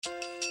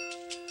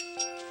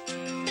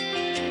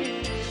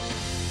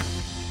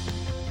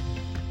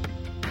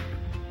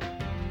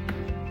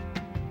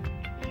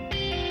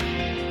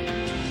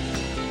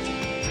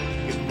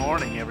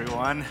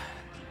everyone.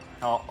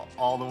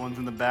 All the ones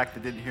in the back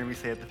that didn't hear me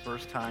say it the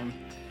first time.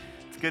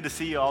 It's good to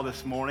see you all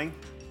this morning.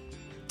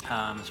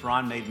 As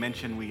Ron made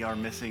mention, we are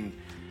missing,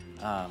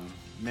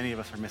 many of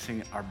us are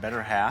missing our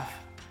better half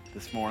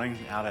this morning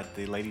out at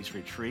the ladies'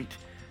 retreat.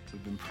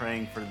 We've been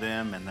praying for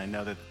them, and I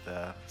know that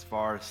as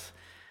far as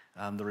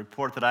the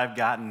report that I've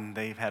gotten,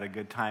 they've had a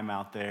good time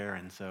out there,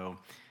 and so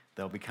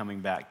they'll be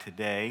coming back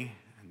today.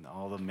 And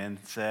all the men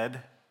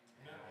said,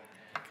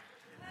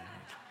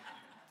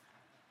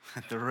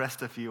 the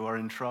rest of you are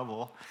in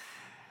trouble.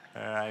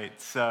 All right,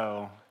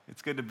 so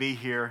it's good to be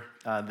here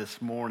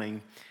this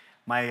morning.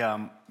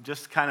 My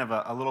just kind of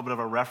a little bit of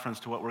a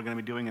reference to what we're going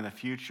to be doing in the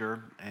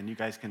future, and you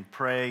guys can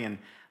pray, and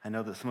I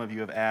know that some of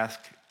you have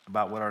asked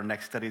about what our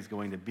next study is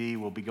going to be.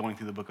 We'll be going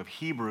through the book of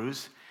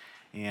Hebrews,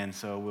 and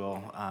so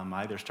we'll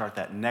either start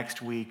that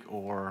next week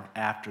or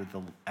after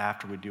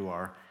we do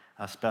our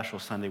special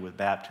Sunday with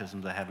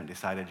baptisms. I haven't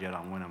decided yet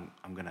on when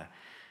I'm going to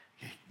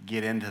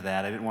get into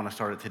that. I didn't want to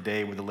start it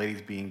today with the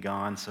ladies being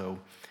gone, so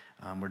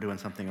we're doing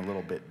something a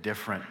little bit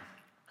different.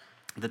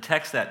 The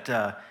text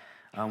that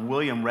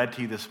William read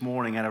to you this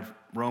morning out of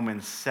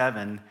Romans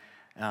 7,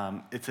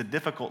 it's a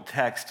difficult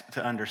text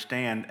to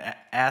understand,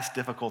 as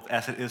difficult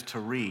as it is to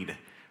read.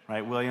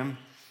 Right, William?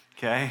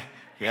 Okay?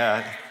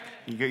 Yeah.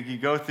 You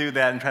go through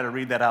that and try to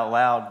read that out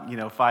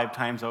loud, 5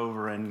 times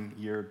over, and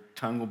your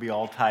tongue will be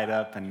all tied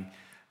up and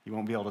you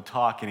won't be able to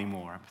talk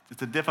anymore.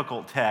 It's a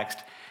difficult text.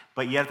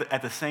 But yet,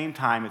 at the same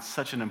time, it's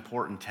such an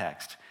important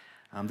text.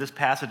 This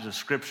passage of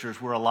Scripture is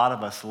where a lot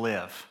of us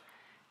live.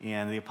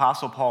 And the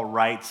Apostle Paul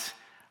writes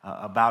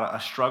about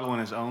a struggle in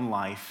his own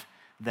life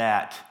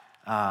that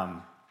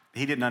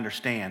he didn't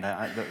understand.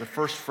 The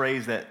first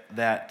phrase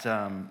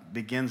that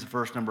begins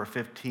verse number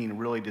 15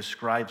 really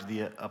describes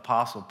the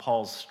Apostle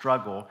Paul's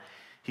struggle.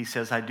 He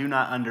says, "I do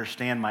not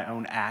understand my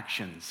own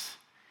actions."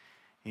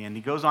 And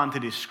he goes on to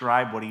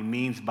describe what he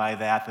means by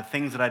that. The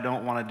things that I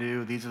don't want to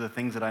do, these are the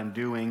things that I'm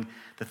doing.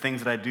 The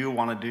things that I do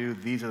want to do,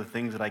 these are the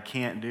things that I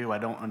can't do. I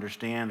don't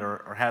understand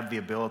or have the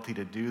ability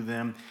to do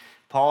them.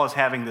 Paul is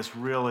having this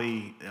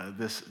really,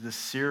 this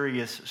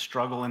serious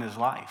struggle in his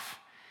life.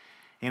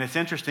 And it's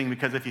interesting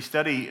because if you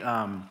study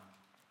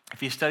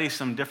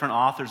some different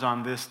authors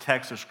on this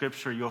text of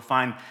Scripture, you'll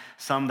find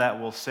some that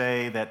will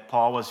say that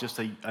Paul was just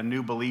a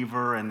new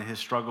believer and his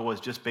struggle was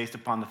just based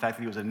upon the fact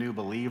that he was a new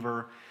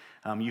believer.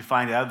 You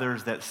find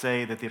others that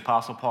say that the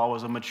Apostle Paul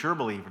was a mature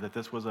believer, that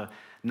this was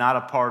not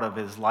a part of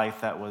his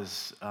life that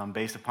was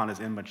based upon his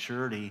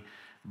immaturity,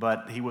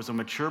 but he was a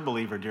mature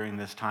believer during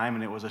this time,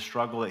 and it was a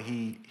struggle that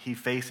he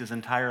faced his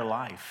entire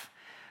life.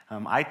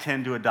 I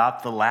tend to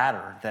adopt the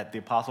latter, that the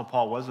Apostle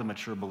Paul was a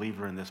mature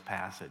believer in this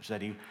passage,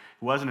 that he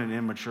wasn't an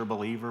immature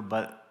believer,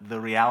 but the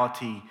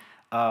reality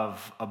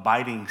of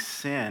abiding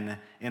sin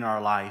in our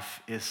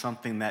life is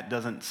something that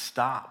doesn't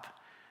stop.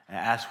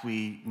 As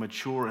we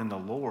mature in the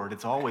Lord,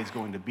 it's always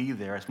going to be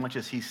there. As much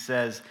as he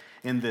says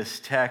in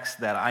this text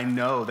that I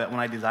know that when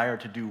I desire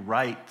to do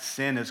right,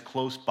 sin is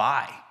close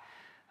by.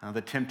 The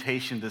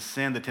temptation to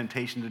sin, the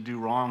temptation to do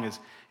wrong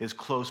is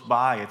close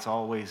by. It's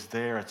always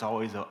there. It's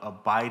always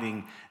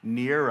abiding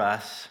near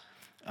us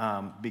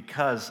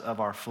because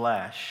of our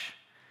flesh.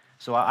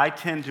 So I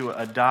tend to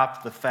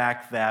adopt the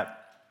fact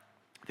that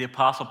the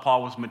Apostle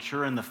Paul was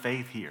mature in the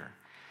faith here.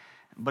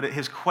 But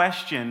his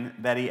question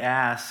that he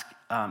asked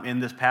in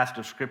this passage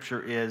of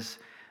Scripture is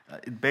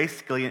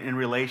basically in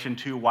relation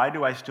to, why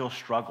do I still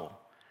struggle?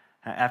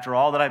 After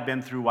all that I've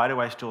been through, why do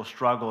I still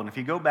struggle? And if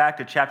you go back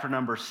to chapter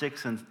number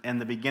 6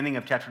 and the beginning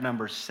of chapter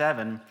number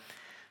 7,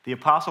 the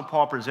Apostle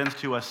Paul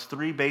presents to us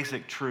 3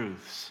 basic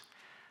truths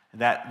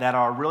that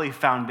are really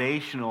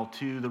foundational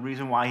to the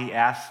reason why he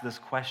asks this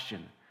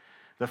question.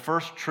 The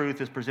first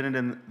truth is presented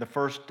in the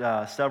first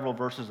several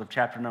verses of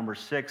chapter number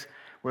 6,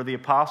 where the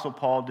Apostle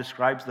Paul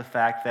describes the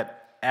fact that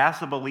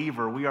as a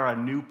believer, we are a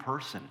new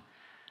person,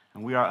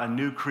 and we are a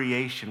new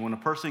creation. When a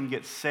person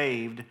gets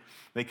saved,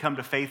 they come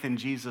to faith in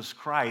Jesus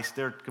Christ,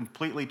 they're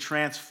completely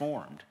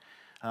transformed.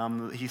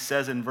 He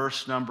says in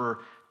verse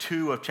number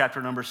 2 of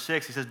chapter number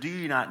 6, he says, "Do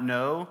you not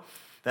know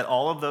that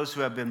all of those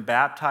who have been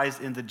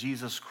baptized into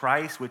Jesus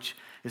Christ," which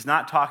is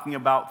not talking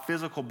about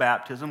physical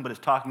baptism, but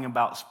it's talking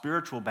about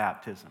spiritual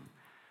baptism.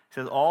 He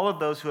says, "All of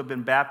those who have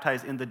been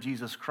baptized into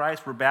Jesus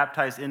Christ were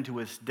baptized into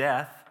his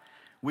death.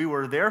 We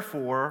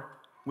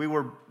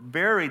were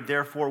buried,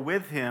 therefore,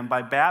 with him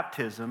by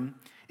baptism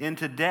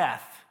into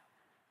death."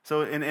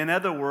 So in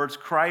other words,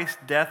 Christ's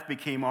death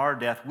became our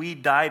death. We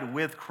died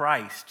with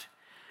Christ.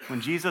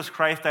 When Jesus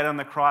Christ died on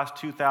the cross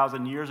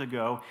 2,000 years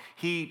ago,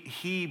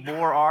 he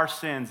bore our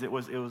sins. It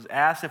was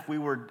as if we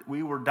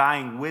were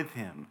dying with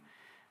him.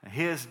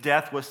 His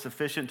death was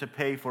sufficient to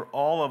pay for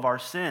all of our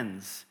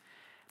sins.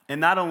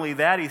 And not only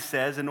that, he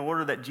says, in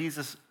order that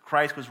Jesus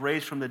Christ was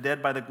raised from the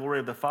dead by the glory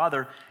of the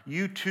Father,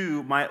 you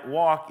too might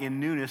walk in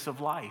newness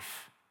of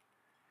life.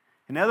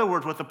 In other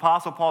words, what the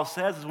Apostle Paul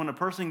says is when a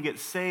person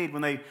gets saved,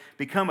 when they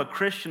become a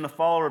Christian, a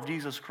follower of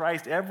Jesus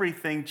Christ,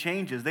 everything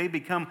changes. They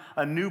become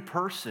a new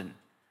person.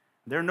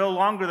 They're no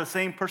longer the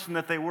same person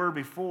that they were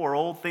before.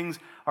 Old things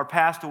are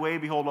passed away.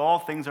 Behold, all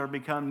things are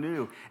become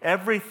new.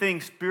 Everything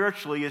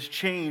spiritually is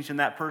changed in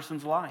that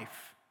person's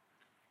life.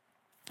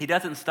 He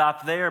doesn't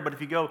stop there, but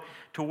if you go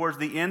towards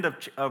the end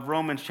of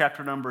Romans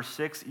chapter number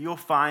 6, you'll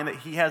find that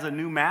he has a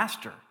new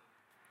master.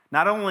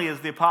 Not only is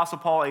the Apostle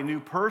Paul a new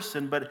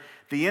person, but at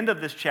the end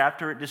of this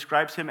chapter, it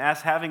describes him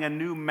as having a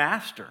new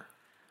master.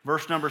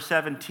 Verse number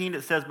 17,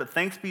 it says, "But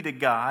thanks be to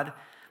God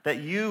that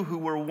you who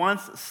were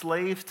once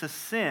slaves to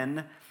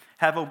sin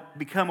have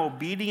become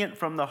obedient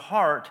from the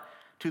heart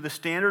to the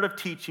standard of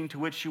teaching to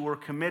which you were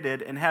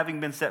committed, and having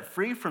been set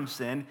free from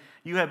sin,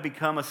 you have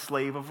become a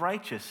slave of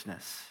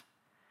righteousness."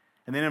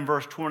 And then in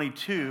verse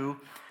 22,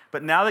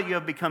 But now that you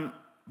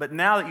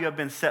have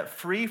been set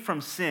free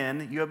from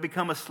sin, you have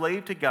become a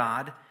slave to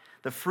God.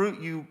 The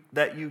fruit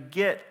that you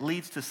get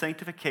leads to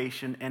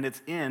sanctification, and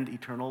its end,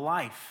 eternal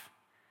life.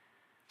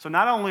 So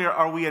not only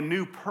are we a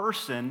new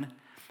person,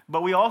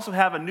 but we also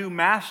have a new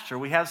master.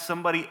 We have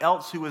somebody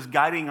else who is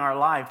guiding our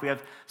life. We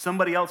have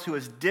somebody else who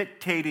is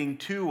dictating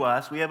to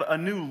us. We have a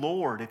new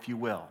Lord, if you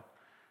will.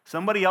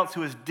 Somebody else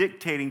who is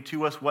dictating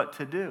to us what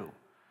to do.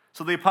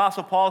 So the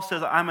Apostle Paul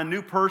says, I'm a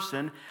new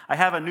person. I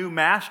have a new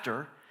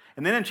master.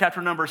 And then in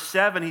chapter number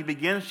 7, he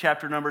begins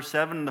chapter number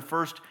 7 in the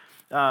first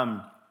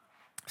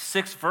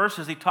 6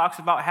 verses. He talks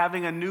about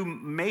having a new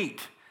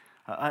mate,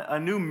 a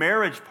new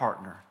marriage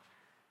partner.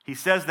 He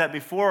says that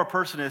before a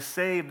person is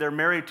saved, they're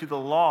married to the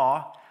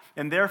law,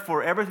 and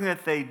therefore everything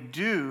that they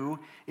do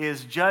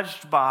is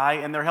judged by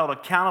and they're held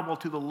accountable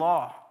to the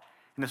law.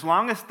 And as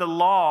long as the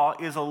law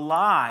is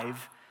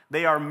alive,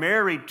 they are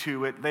married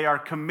to it, they are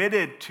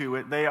committed to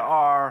it, they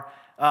are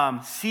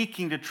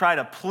seeking to try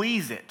to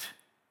please it,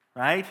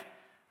 right?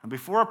 And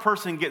before a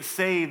person gets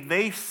saved,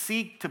 they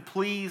seek to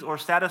please or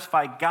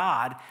satisfy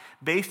God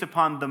based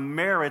upon the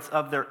merits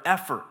of their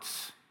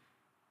efforts.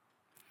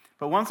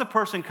 But once a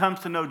person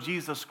comes to know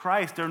Jesus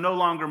Christ, they're no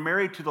longer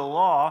married to the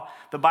law.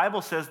 The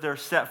Bible says they're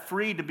set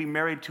free to be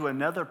married to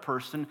another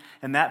person,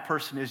 and that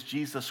person is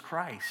Jesus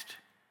Christ.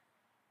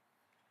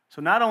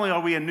 So not only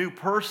are we a new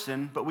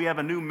person, but we have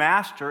a new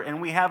master,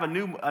 and we have a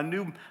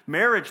new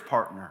marriage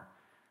partner.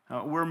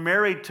 We're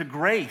married to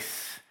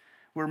grace.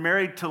 We're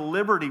married to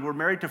liberty. We're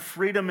married to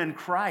freedom in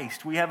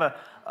Christ. We have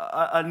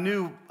a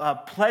new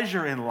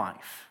pleasure in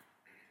life.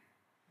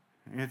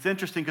 It's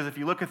interesting because if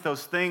you look at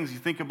those things, you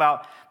think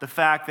about the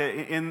fact that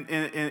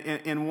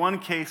in one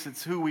case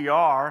it's who we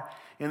are.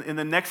 In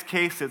the next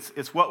case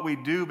it's what we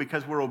do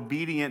because we're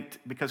obedient,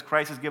 because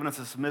Christ has given us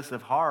a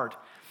submissive heart.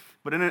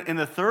 But in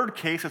the third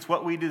case, it's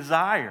what we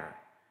desire.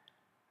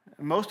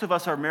 Most of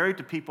us are married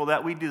to people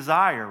that we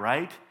desire,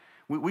 right?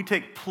 We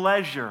take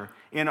pleasure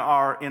in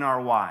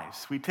our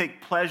wives. We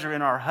take pleasure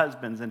in our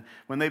husbands. And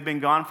when they've been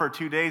gone for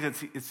 2 days,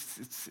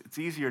 it's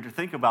easier to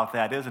think about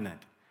that, isn't it?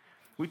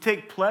 We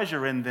take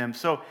pleasure in them.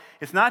 So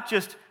it's not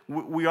just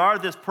we are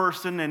this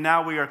person and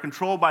now we are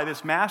controlled by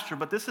this master,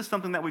 but this is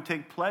something that we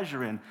take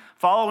pleasure in.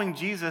 Following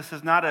Jesus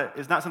is not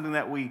something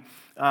that we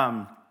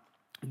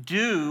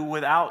do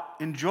without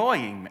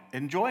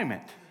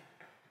enjoyment.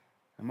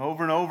 And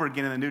over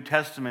again in the New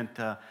Testament,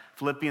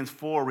 Philippians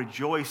 4,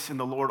 rejoice in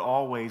the Lord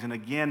always. And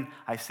again,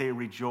 I say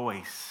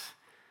rejoice.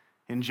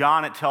 In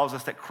John, it tells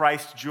us that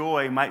Christ's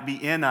joy might be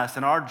in us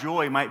and our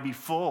joy might be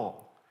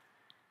full.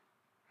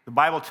 The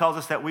Bible tells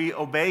us that we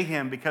obey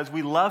him because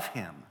we love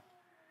him.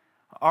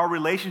 Our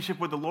relationship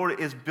with the Lord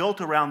is built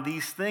around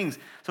these things.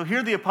 So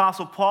here the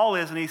Apostle Paul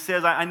is, and he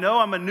says, I know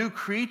I'm a new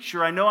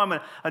creature. I know I'm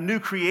a new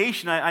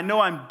creation. I know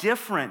I'm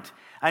different.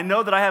 I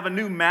know that I have a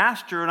new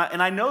master,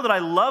 and I know that I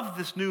love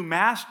this new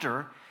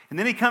master. And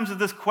then he comes to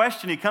this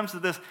question. He comes to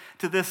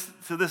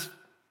this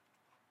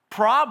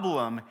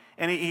problem,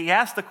 and he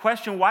asks the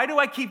question, why do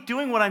I keep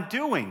doing what I'm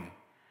doing?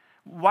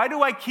 Why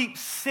do I keep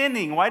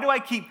sinning? Why do I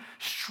keep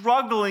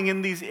struggling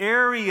in these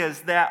areas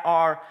that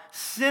are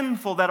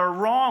sinful, that are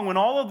wrong, when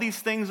all of these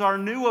things are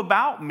new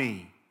about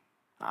me?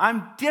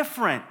 I'm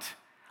different.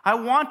 I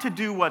want to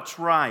do what's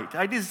right.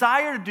 I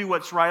desire to do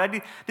what's right.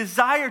 I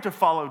desire to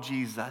follow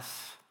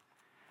Jesus.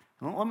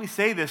 Well, let me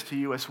say this to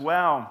you as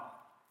well.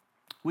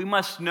 We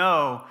must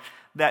know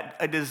that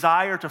a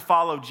desire to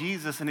follow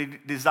Jesus and a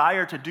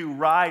desire to do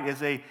right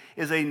is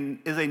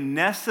a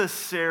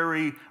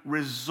necessary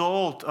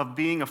result of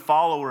being a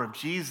follower of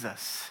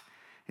Jesus.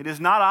 It is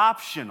not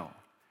optional.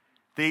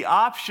 The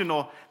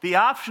optional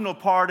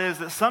part is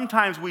that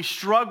sometimes we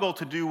struggle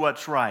to do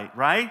what's right,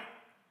 right?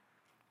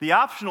 The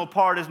optional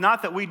part is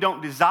not that we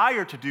don't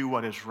desire to do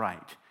what is right.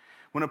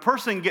 When a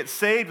person gets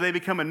saved, they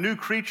become a new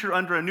creature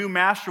under a new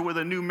master with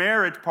a new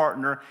marriage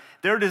partner.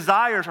 Their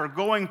desires are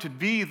going to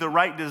be the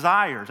right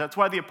desires. That's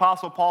why the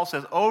Apostle Paul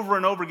says over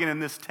and over again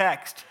in this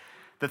text,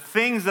 the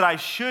things that I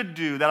should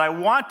do, that I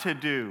want to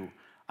do,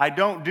 I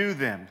don't do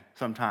them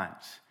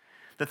sometimes.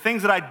 The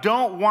things that I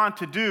don't want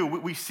to do,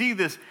 we see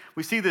this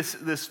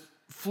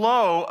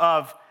flow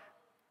of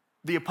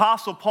the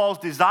Apostle Paul's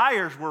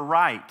desires were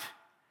right.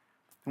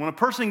 And when a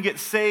person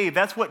gets saved,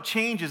 that's what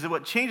changes. And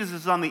what changes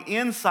is on the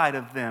inside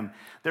of them.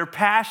 Their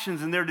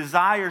passions and their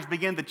desires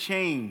begin to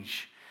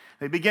change.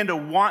 They begin to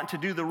want to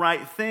do the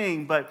right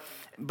thing, but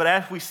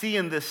as we see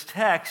in this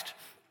text,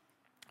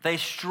 they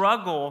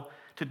struggle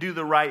to do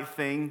the right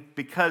thing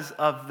because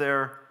of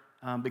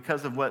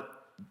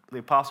what the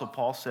Apostle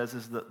Paul says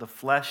is that the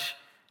flesh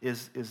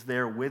is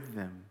there with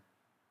them.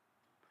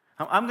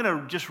 I'm going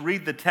to just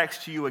read the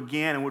text to you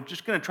again, and we're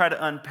just going to try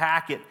to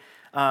unpack it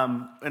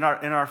in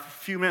our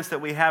few minutes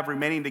that we have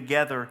remaining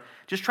together.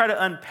 Just try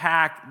to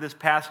unpack this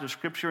passage of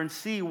Scripture and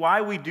see why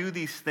we do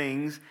these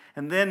things,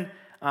 and then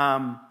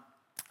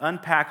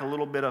unpack a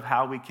little bit of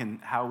how we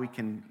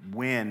can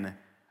win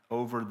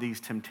over these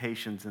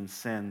temptations and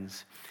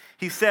sins.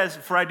 He says,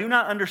 "For I do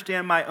not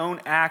understand my own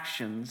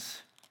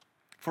actions,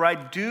 for I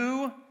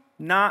do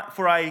not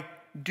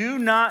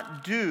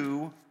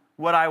do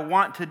what I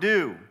want to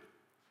do,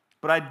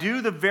 but I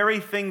do the very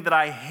thing that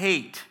I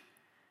hate."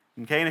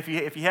 Okay, and if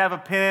you have a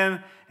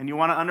pen and you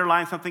want to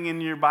underline something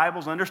in your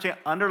Bibles,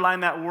 underline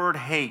that word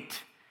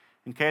hate.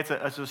 Okay,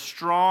 it's a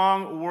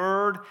strong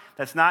word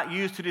that's not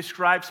used to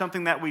describe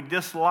something that we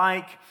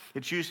dislike.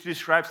 It's used to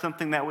describe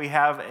something that we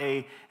have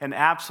an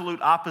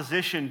absolute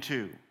opposition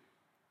to.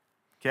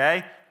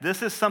 Okay,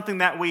 this is something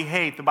that we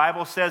hate. The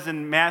Bible says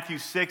in Matthew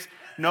 6,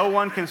 no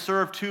one can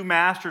serve two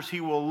masters. He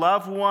will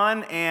love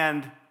one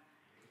and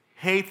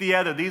hate the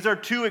other. These are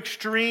two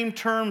extreme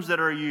terms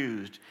that are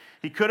used.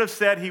 He could have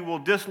said he will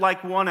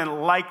dislike one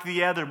and like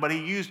the other, but he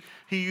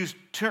used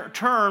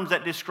terms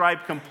that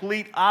describe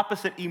complete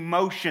opposite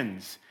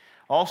emotions.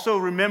 Also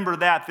remember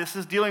that this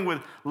is dealing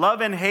with love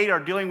and hate are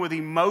dealing with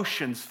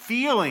emotions,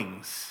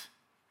 feelings.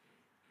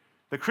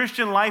 The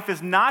Christian life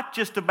is not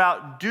just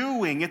about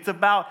doing, it's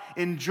about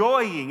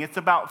enjoying, it's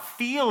about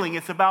feeling,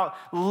 it's about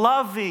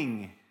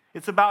loving,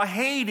 it's about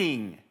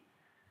hating.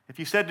 If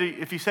you said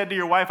to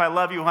your wife, "I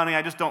love you, honey,"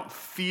 I just don't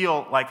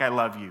feel like I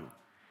love you.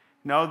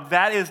 No,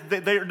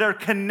 they're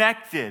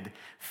connected.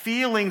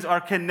 Feelings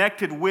are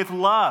connected with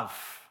love.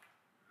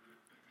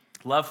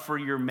 Love for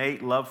your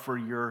mate, love for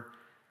your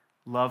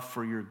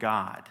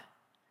God.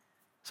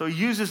 So he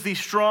uses these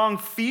strong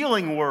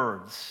feeling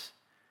words.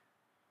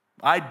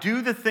 I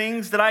do the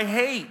things that I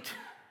hate.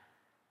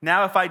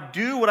 Now, if I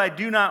do what I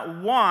do not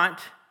want,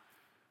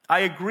 I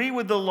agree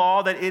with the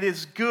law that it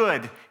is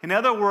good. In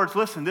other words,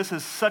 listen, this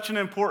is such an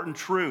important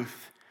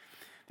truth.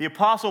 The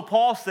Apostle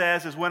Paul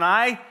says is when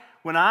I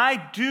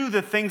do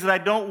the things that I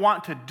don't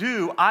want to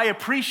do, I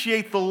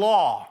appreciate the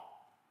law.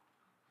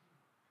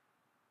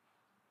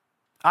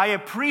 I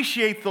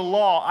appreciate the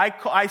law.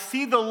 I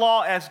see the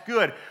law as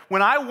good.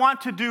 When I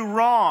want to do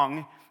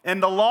wrong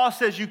and the law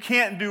says you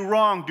can't do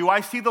wrong, do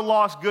I see the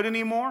law as good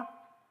anymore?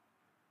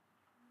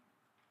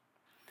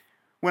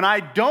 When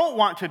I don't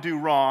want to do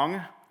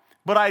wrong,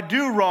 but I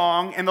do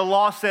wrong and the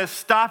law says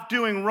stop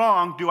doing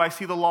wrong, do I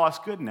see the law as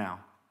good now?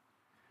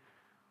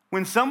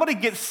 When somebody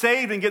gets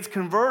saved and gets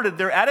converted,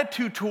 their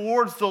attitude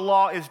towards the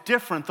law is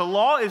different. The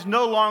law is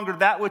no longer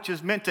that which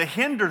is meant to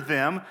hinder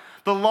them.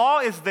 The law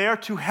is there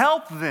to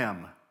help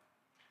them,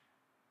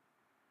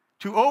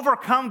 to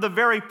overcome the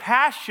very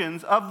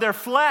passions of their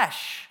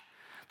flesh.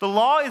 The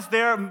law is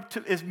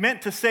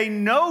meant to say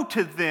no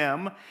to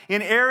them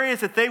in areas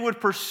that they would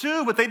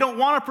pursue, but they don't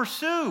want to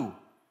pursue.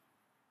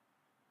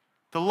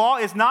 The law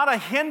is not a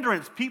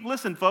hindrance.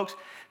 Listen, folks.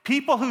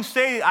 People who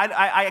say,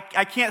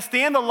 I can't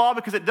stand the law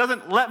because it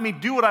doesn't let me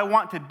do what I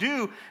want to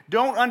do,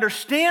 don't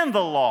understand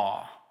the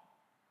law.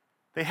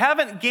 They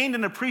haven't gained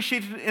an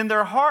appreciation in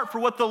their heart for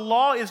what the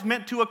law is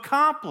meant to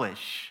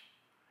accomplish.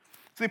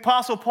 So the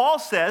Apostle Paul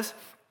says,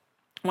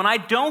 when I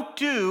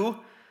do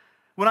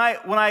what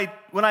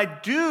I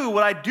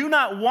do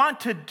not want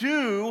to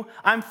do,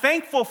 I'm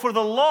thankful for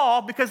the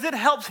law because it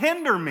helps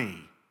hinder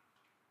me.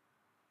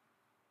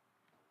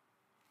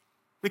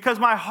 Because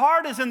my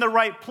heart is in the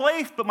right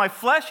place, but my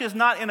flesh is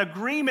not in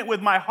agreement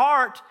with my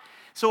heart.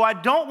 So I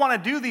don't want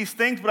to do these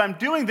things, but I'm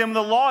doing them.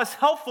 The law is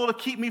helpful to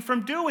keep me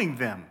from doing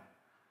them.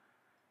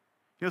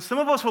 You know, some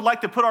of us would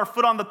like to put our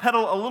foot on the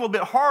pedal a little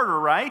bit harder,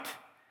 right?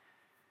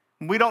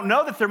 We don't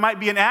know that there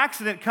might be an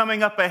accident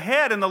coming up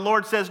ahead, and the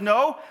Lord says,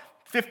 no,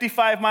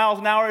 55 miles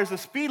an hour is the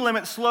speed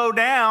limit, slow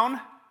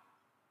down.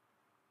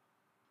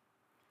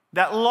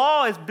 That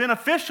law is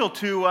beneficial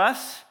to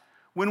us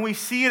when we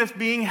see it as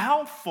being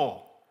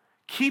helpful,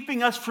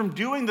 keeping us from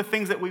doing the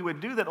things that we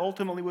would do that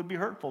ultimately would be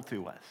hurtful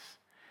to us.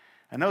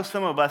 I know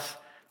some of us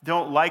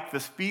don't like the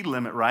speed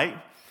limit, right?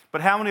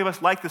 But how many of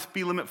us like the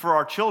speed limit for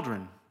our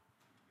children?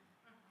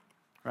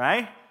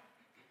 Right?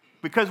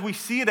 Because we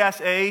see it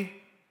as a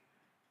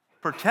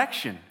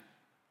protection.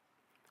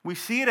 We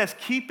see it as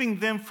keeping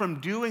them from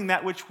doing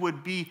that which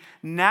would be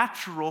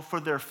natural for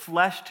their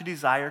flesh to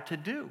desire to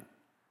do.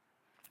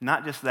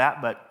 Not just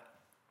that, but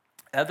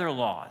other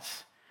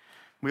laws.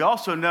 We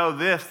also know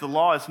this, the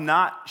law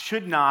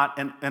should not,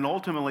 and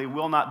ultimately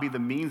will not be the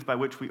means by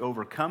which we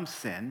overcome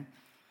sin.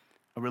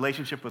 A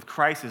relationship with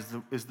Christ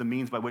is the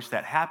means by which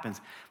that happens.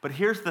 But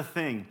here's the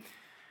thing,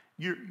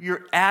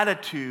 your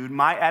attitude,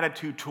 my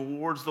attitude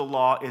towards the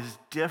law is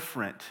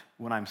different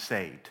when I'm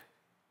saved.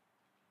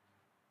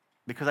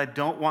 Because I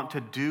don't want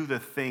to do the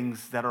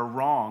things that are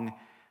wrong,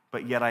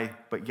 but yet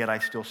I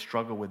still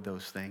struggle with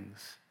those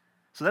things.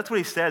 So that's what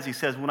he says. He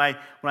says, when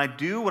I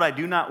do what I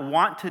do not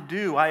want to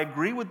do, I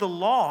agree with the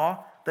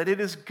law that it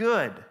is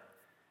good.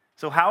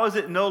 So how is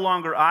it no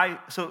longer I?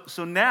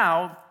 So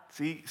now,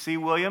 see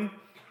William?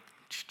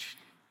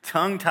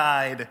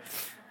 Tongue-tied.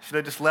 Should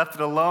have just left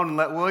it alone and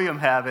let William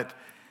have it.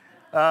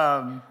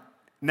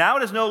 Now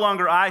it is no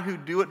longer I who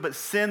do it, but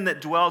sin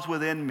that dwells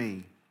within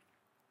me.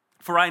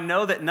 For I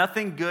know that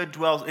nothing good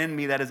dwells in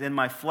me, that is in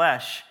my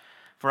flesh.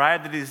 For I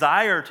have the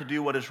desire to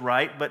do what is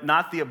right, but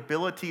not the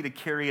ability to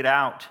carry it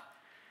out.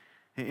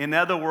 In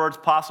other words,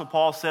 Apostle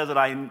Paul says that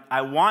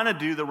I want to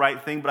do the right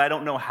thing, but I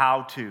don't know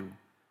how to.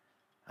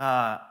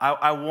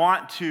 I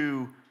want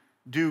to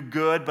do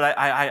good, but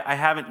I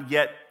haven't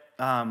yet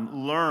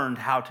learned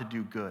how to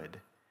do good.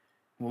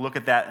 We'll look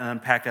at that and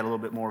unpack that a little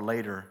bit more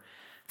later.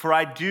 For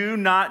I do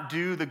not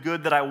do the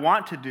good that I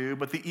want to do,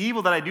 but the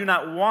evil that I do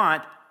not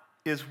want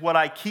is what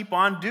I keep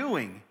on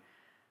doing.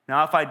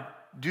 Now, if I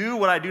do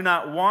what I do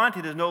not want,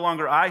 it is no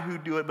longer I who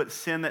do it, but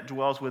sin that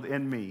dwells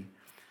within me.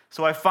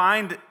 So I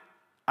find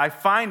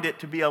it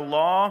to be a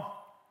law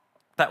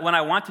that when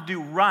I want to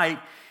do right,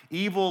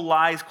 evil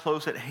lies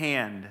close at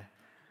hand.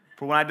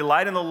 For when I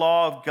delight in the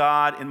law of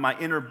God in my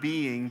inner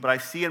being, but I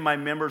see in my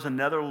members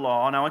another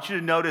law. And I want you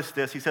to notice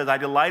this. He says, I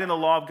delight in the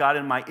law of God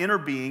in my inner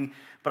being,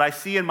 but I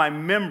see in my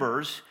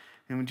members,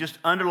 and we just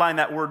underline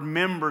that word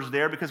members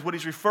there, because what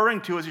he's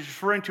referring to is he's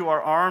referring to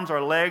our arms,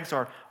 our legs,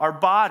 our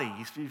body.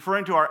 He's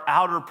referring to our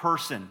outer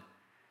person.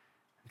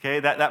 Okay,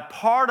 that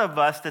part of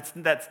us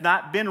that's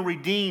not been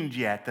redeemed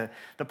yet,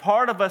 the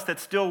part of us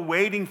that's still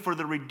waiting for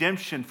the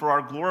redemption for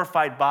our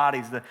glorified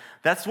bodies,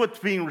 that's what's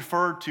being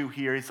referred to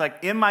here. It's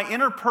like in my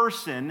inner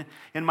person,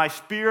 in my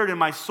spirit, in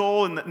my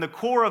soul, in the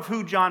core of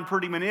who John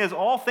Purdyman is,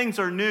 all things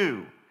are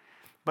new.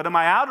 But in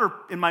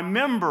my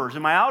members,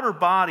 in my outer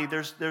body,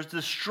 there's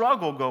this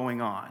struggle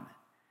going on.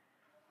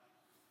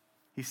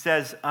 He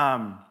says,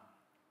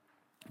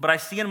 but I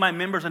see in my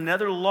members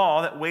another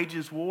law that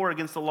wages war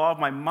against the law of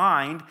my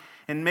mind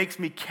and makes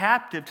me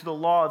captive to the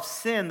law of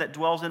sin that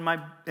dwells in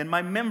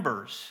my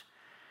members.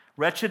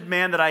 Wretched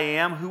man that I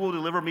am, who will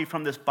deliver me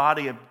from this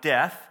body of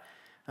death?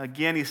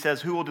 Again, he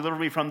says, who will deliver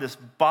me from this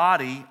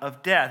body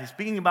of death? He's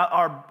speaking about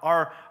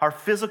our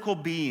physical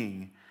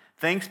being.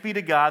 Thanks be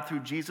to God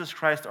through Jesus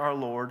Christ our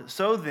Lord.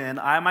 So then,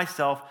 I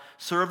myself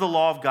serve the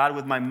law of God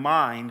with my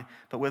mind,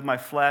 but with my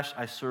flesh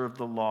I serve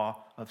the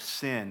law of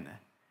sin.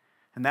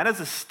 And that is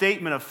a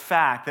statement of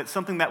fact. That's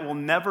something that will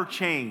never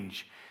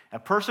change. A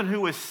person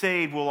who is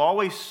saved will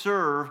always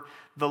serve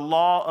the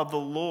law of the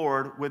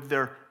Lord with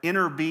their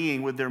inner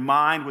being, with their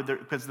mind,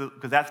 because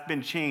that's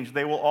been changed.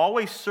 They will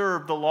always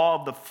serve the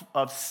law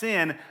of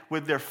sin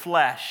with their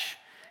flesh.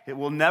 It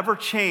will never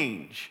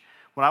change.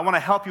 What I want to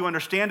help you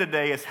understand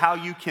today is how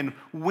you can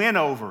win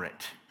over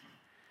it.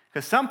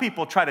 Because some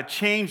people try to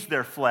change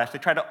their flesh. They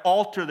try to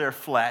alter their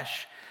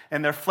flesh,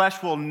 and their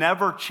flesh will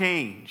never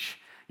change.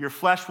 Your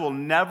flesh will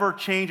never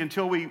change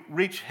until we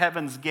reach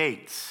heaven's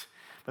gates.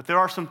 But there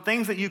are some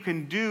things that you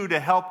can do to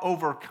help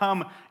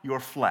overcome your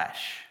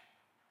flesh.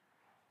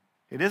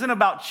 It isn't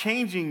about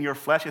changing your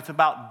flesh, it's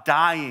about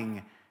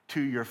dying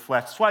to your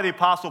flesh. That's why the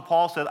Apostle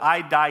Paul said,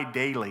 I die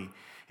daily.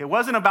 It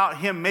wasn't about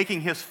him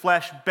making his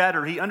flesh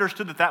better. He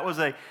understood that was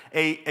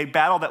a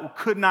battle that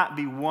could not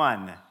be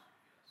won.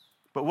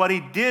 But what he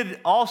did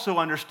also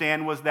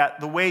understand was that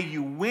the way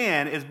you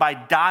win is by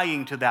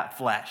dying to that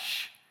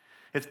flesh.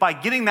 It's by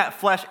getting that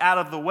flesh out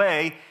of the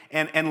way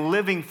and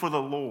living for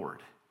the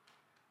Lord.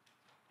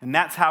 And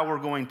that's how we're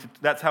going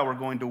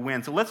to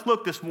win. So let's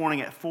look this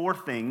morning at 4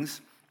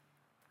 things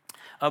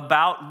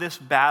about this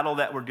battle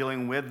that we're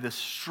dealing with, this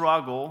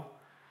struggle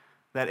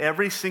that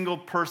every single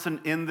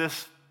person in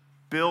this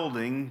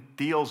building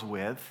deals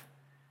with.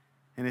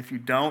 And if you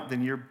don't,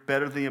 then you're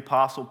better than the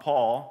Apostle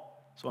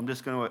Paul. So I'm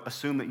just going to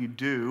assume that you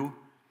do.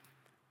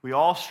 We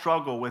all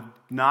struggle with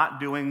not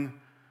doing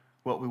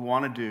what we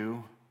want to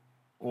do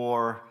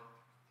or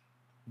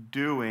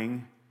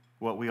doing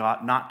what we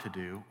ought not to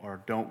do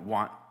or don't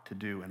want to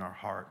do in our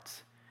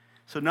hearts.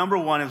 So number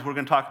 1 is we're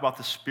going to talk about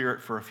the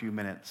Spirit for a few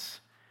minutes.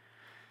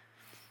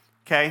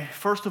 Okay,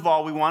 first of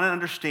all, we want to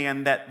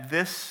understand that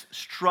this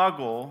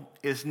struggle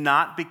is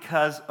not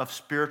because of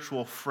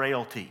spiritual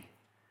frailty.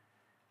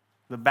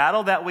 The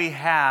battle that we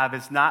have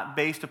is not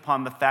based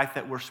upon the fact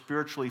that we're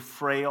spiritually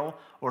frail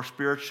or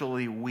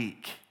spiritually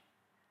weak.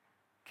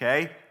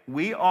 Okay?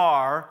 We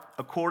are,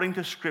 according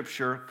to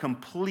Scripture,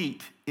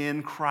 complete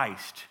in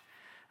Christ.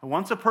 And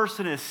once a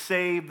person is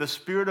saved, the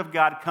Spirit of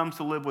God comes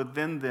to live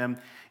within them.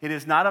 It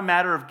is not a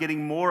matter of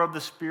getting more of the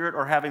Spirit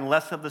or having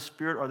less of the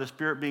Spirit, or the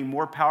Spirit being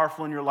more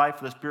powerful in your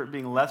life or the Spirit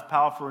being less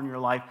powerful in your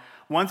life.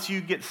 Once you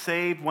get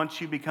saved,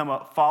 once you become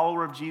a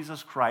follower of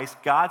Jesus Christ,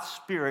 God's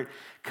Spirit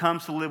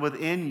comes to live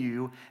within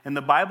you. And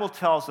the Bible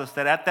tells us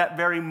that at that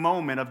very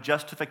moment of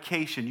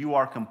justification, you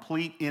are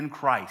complete in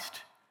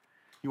Christ.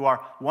 You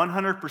are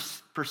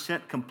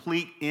 100%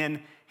 complete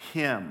in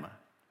Him.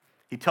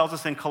 He tells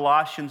us in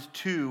Colossians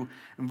 2,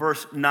 in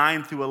verse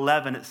 9 through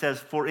 11, it says,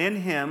 For in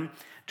Him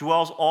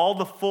dwells all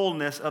the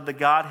fullness of the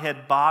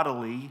Godhead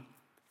bodily,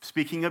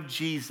 speaking of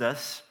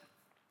Jesus,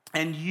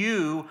 and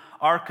you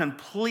are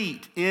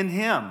complete in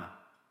him.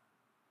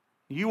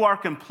 You are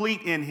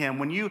complete in him.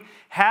 When you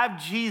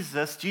have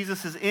Jesus,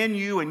 Jesus is in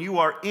you and you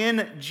are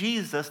in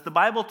Jesus, the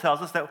Bible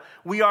tells us that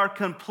we are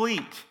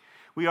complete.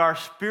 We are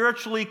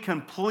spiritually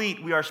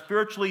complete. We are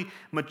spiritually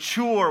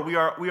mature. We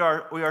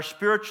have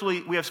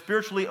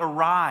spiritually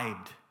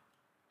arrived.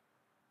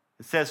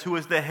 It says, who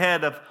is the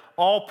head of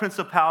all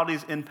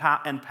principalities and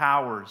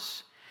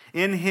powers.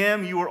 In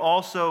him you were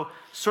also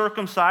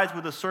circumcised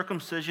with a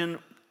circumcision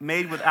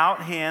made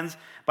without hands,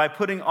 by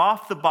putting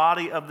off the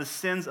body of the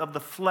sins of the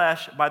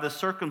flesh by the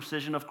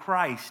circumcision of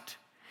Christ.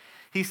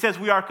 He says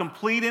we are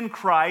complete in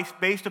Christ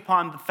based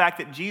upon the fact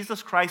that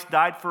Jesus Christ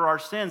died for our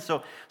sins.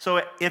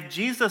 So if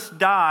Jesus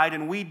died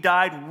and we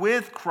died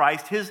with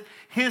Christ,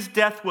 his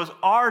death was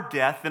our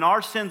death, then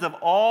our sins have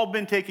all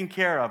been taken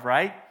care of,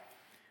 right?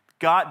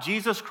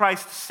 Jesus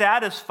Christ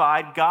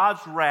satisfied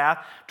God's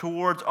wrath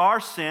towards our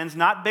sins,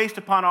 not based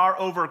upon our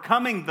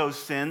overcoming those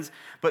sins,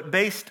 but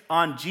based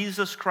on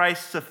Jesus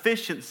Christ's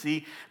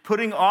sufficiency,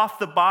 putting off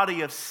the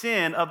body of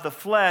sin of the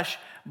flesh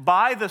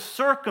by the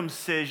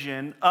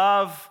circumcision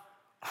of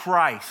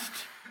Christ.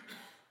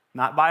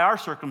 Not by our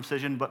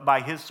circumcision, but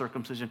by his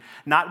circumcision.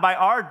 Not by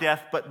our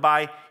death, but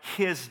by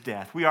his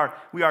death. We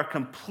are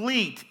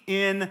complete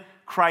in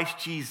Christ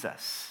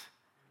Jesus.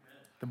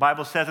 The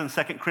Bible says in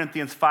 2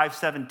 Corinthians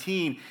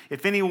 5:17,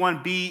 if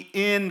anyone be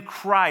in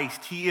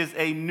Christ, he is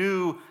a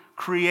new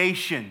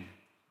creation.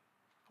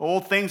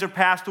 Old things are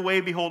passed away.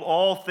 Behold,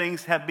 all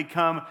things have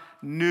become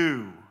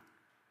new.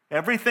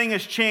 Everything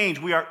has changed.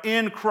 We are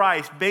in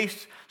Christ,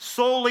 based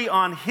solely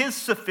on his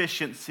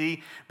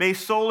sufficiency,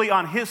 based solely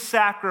on his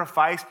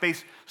sacrifice,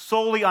 based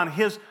solely on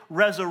his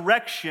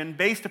resurrection,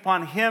 based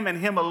upon him and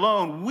him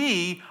alone.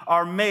 We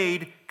are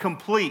made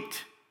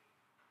complete,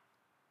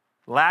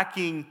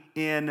 lacking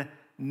in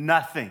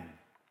nothing,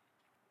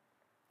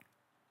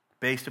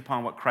 based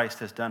upon what Christ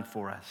has done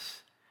for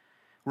us.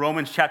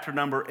 Romans chapter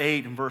number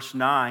 8 and verse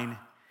 9.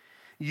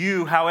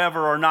 You,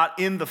 however, are not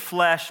in the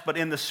flesh, but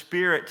in the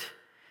Spirit,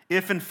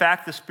 if in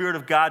fact the Spirit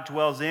of God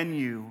dwells in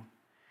you.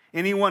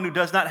 Anyone who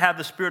does not have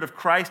the Spirit of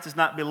Christ does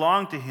not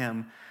belong to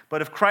him.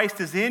 But if Christ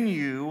is in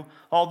you,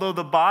 although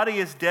the body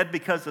is dead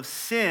because of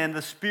sin,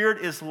 the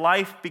Spirit is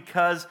life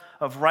because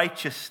of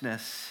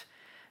righteousness.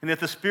 And if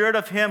the Spirit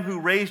of him who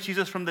raised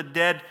Jesus from the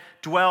dead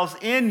dwells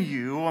in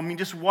you,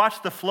 just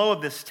watch the flow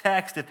of this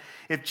text.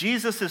 If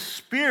Jesus'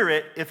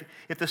 Spirit,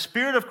 if the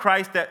Spirit of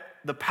Christ,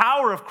 the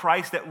power of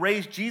Christ that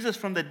raised Jesus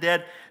from the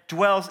dead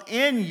dwells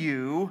in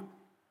you,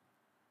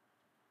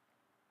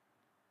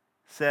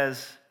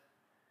 says,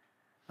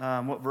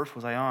 what verse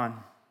was I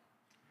on?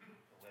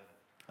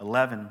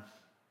 11.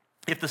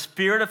 If the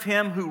Spirit of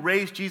him who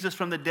raised Jesus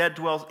from the dead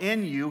dwells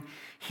in you,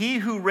 he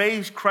who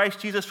raised Christ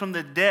Jesus from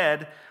the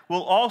dead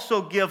will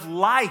also give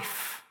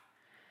life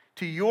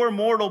to your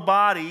mortal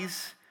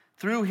bodies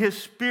through his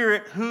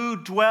Spirit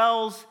who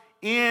dwells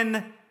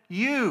in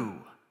you.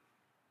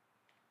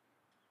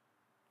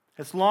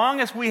 As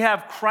long as we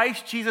have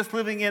Christ Jesus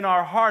living in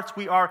our hearts,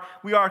 we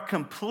are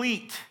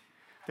complete.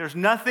 There's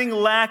nothing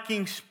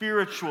lacking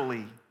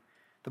spiritually.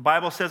 The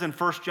Bible says in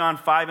 1 John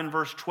 5 and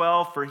verse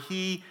 12, for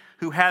he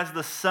who has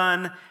the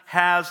Son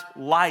has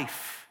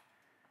life.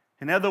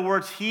 In other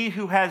words, he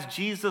who has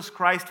Jesus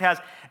Christ has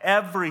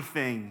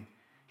everything.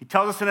 He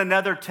tells us in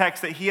another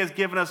text that he has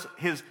given us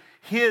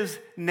his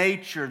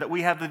nature, that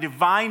we have the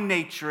divine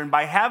nature, and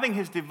by having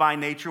his divine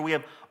nature, we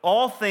have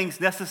all things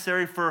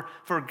necessary for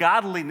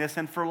godliness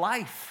and for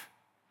life.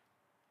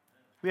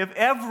 We have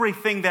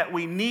everything that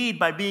we need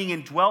by being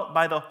indwelt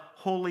by the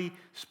Holy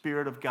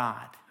Spirit of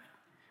God.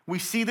 We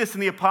see this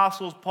in the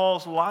Apostle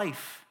Paul's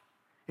life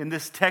in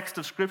this text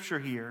of Scripture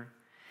here.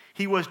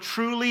 He was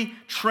truly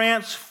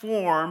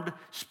transformed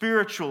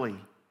spiritually.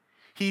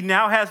 He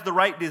now has the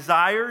right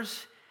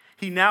desires.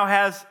 He now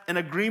has an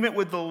agreement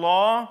with the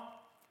law.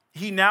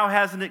 He now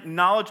has an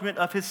acknowledgement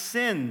of his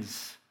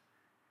sins.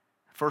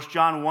 1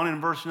 John 1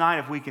 and verse 9,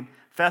 if we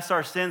confess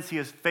our sins, he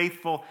is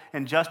faithful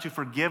and just to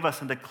forgive us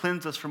and to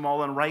cleanse us from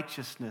all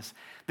unrighteousness.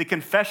 The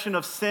confession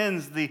of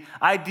sins, the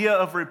idea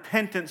of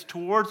repentance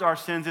towards our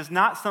sins is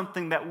not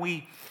something that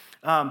we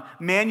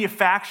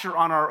manufacture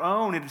on our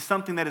own. It is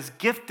something that is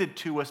gifted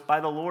to us by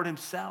the Lord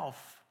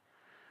himself.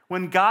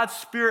 When God's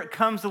Spirit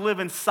comes to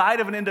live inside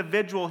of an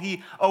individual,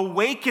 he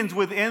awakens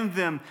within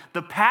them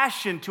the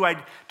passion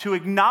to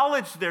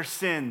acknowledge their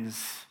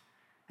sins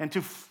and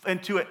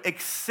to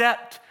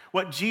accept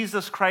what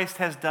Jesus Christ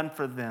has done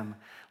for them.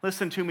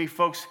 Listen to me,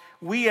 folks.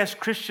 We as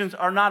Christians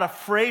are not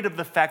afraid of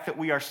the fact that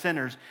we are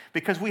sinners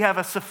because we have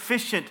a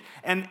sufficient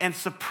and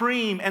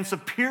supreme and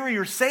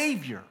superior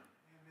Savior.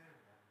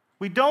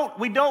 We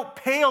don't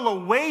pale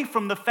away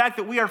from the fact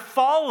that we are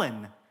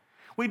fallen.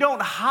 We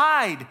don't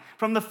hide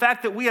from the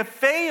fact that we have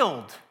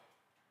failed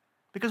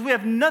because we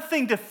have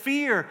nothing to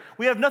fear.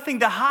 We have nothing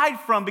to hide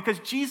from because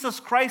Jesus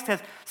Christ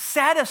has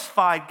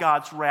satisfied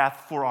God's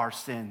wrath for our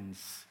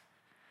sins.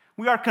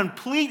 We are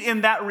complete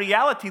in that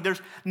reality.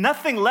 There's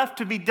nothing left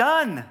to be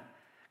done.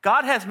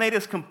 God has made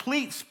us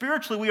complete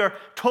spiritually. We are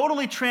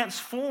totally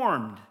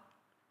transformed.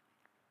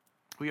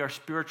 we are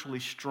spiritually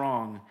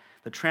strong,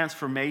 the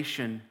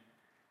transformation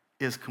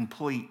is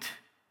complete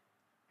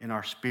in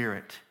our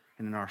spirit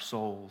and in our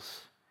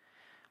souls.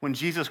 When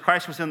Jesus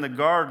Christ was in the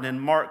garden in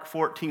Mark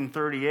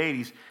 14:38,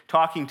 he's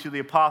talking to the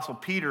apostle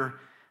Peter.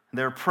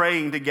 They're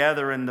praying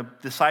together and the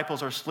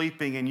disciples are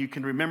sleeping, and you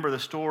can remember the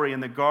story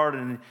in the garden.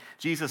 And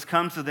Jesus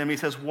comes to them. He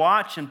says,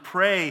 "Watch and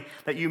pray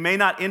that you may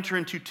not enter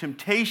into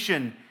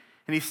temptation."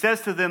 And he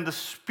says to them, "The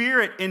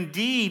spirit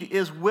indeed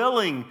is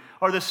willing,"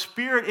 or "the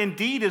spirit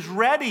indeed is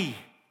ready,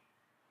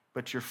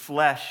 but your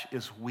flesh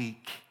is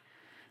weak."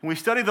 And we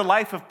study the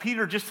life of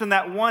Peter just in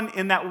that one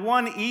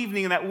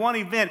evening, in that one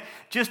event,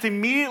 just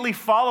immediately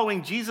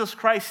following Jesus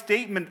Christ's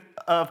statement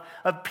of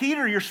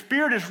Peter, your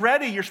spirit is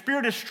ready, your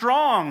spirit is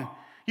strong,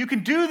 you can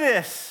do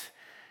this,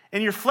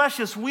 and your flesh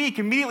is weak.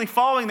 Immediately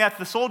following that,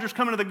 the soldiers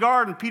come into the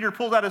garden. Peter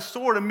pulls out his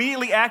sword,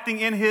 immediately acting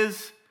in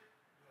his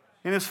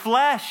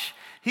flesh.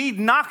 He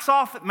knocks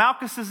off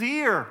Malchus's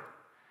ear.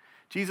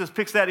 Jesus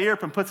picks that ear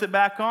up and puts it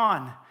back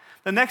on.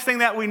 The next thing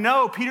that we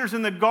know, Peter's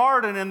in the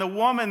garden, and the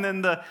woman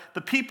and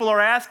the people are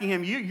asking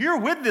him, "You're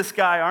with this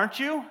guy, aren't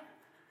you?"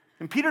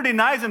 And Peter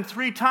denies him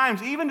 3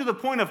 times, even to the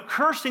point of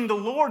cursing the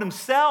Lord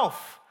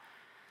himself.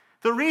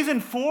 The reason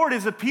for it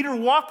is that Peter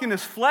walked in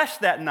his flesh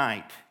that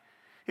night.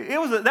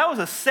 That was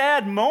a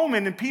sad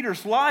moment in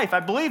Peter's life. I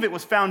believe it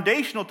was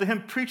foundational to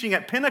him preaching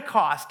at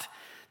Pentecost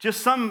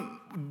just some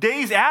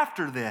days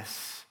after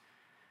this.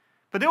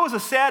 But it was a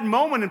sad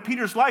moment in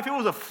Peter's life. It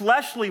was a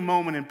fleshly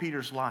moment in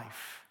Peter's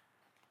life.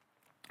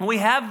 And we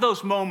have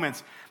those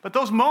moments, but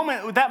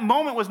that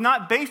moment was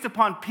not based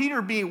upon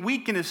Peter being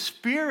weak in his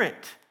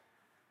spirit.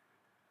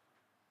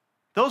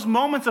 Those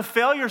moments of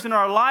failures in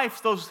our lives,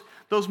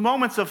 those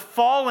moments of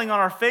falling on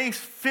our face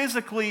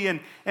physically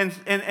and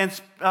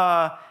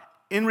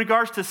in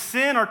regards to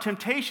sin or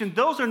temptation,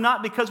 those are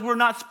not because we're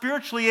not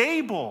spiritually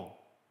able.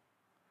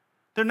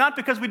 They're not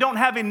because we don't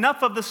have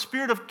enough of the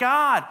Spirit of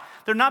God.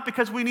 They're not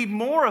because we need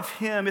more of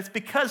Him. It's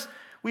because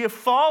we have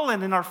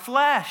fallen in our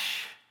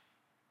flesh.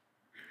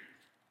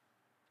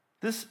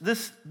 This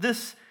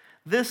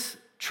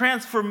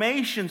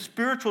transformation,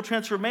 spiritual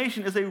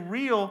transformation, is a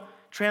real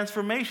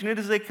transformation. It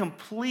is a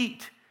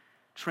complete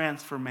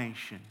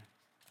transformation.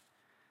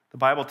 The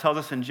Bible tells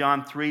us in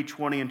John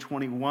 3:20 and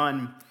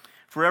 21,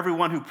 "For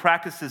everyone who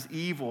practices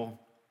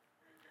evil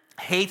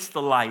hates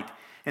the light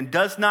and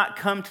does not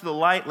come to the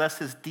light lest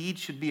his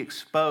deeds should be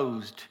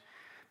exposed.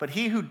 But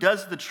he who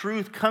does the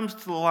truth comes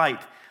to the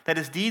light, that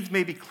his deeds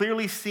may be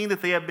clearly seen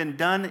that they have been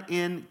done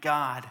in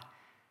God."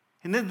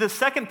 And then the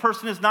second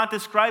person is not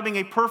describing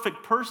a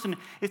perfect person.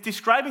 It's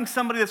describing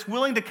somebody that's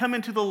willing to come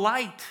into the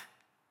light.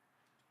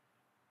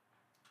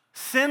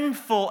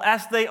 Sinful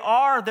as they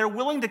are, they're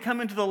willing to come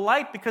into the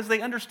light because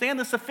they understand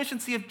the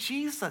sufficiency of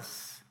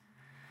Jesus.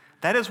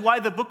 That is why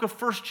the book of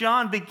 1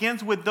 John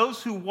begins with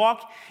those who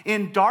walk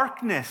in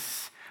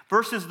darkness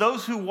versus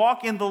those who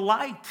walk in the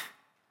light.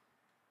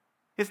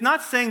 It's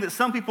not saying that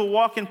some people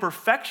walk in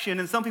perfection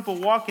and some people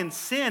walk in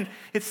sin.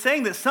 It's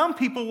saying that some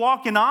people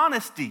walk in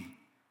honesty.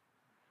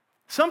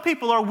 Some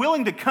people are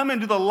willing to come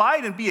into the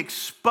light and be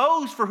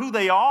exposed for who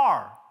they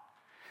are.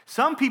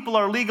 Some people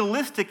are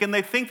legalistic and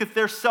they think that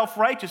they're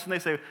self-righteous and they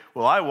say,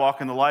 "Well, I walk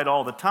in the light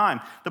all the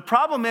time." The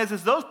problem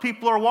is those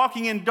people are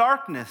walking in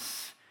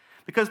darkness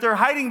because they're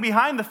hiding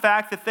behind the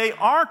fact that they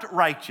aren't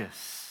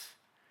righteous,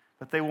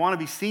 but they want to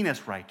be seen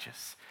as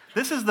righteous.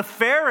 This is the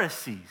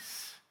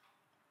Pharisees.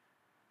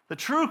 The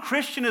true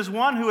Christian is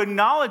one who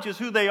acknowledges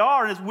who they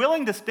are and is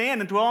willing to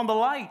stand and dwell in the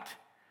light.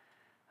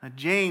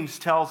 James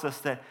tells us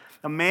that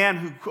a man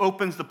who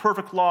opens the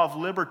perfect law of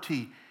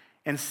liberty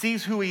and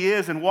sees who he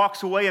is and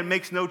walks away and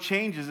makes no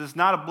changes is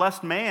not a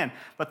blessed man.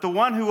 But the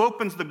one who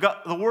opens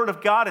the Word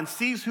of God and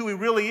sees who he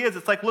really is,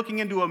 it's like looking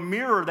into a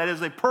mirror that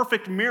is a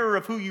perfect mirror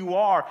of who you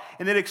are,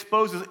 and it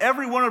exposes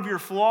every one of your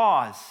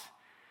flaws.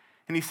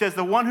 And he says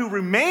the one who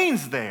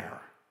remains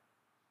there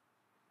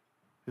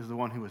is the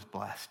one who is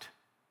blessed.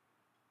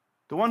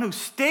 The one who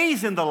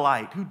stays in the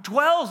light, who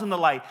dwells in the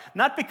light,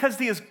 not because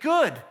he is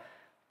good,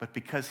 but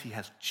because he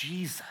has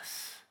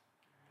Jesus.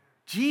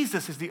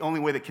 Jesus is the only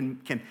way that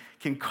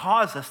can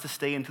cause us to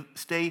stay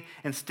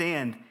and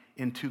stand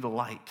into the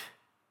light.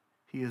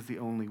 He is the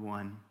only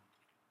one.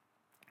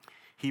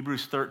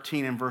 Hebrews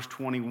 13 and verse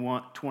 20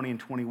 and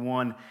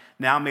 21.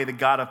 "Now may the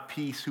God of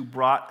peace who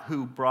brought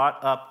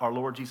up our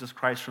Lord Jesus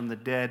Christ from the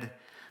dead,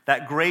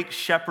 that great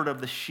shepherd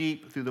of the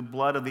sheep through the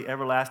blood of the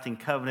everlasting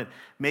covenant,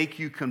 make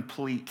you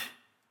complete."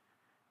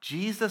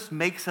 Jesus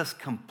makes us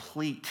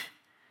complete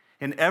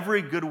in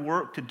every good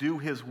work to do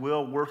his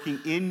will, working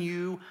in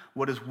you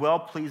what is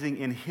well-pleasing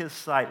in his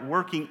sight,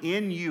 working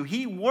in you.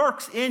 He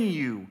works in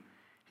you.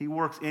 He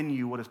works in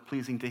you what is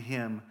pleasing to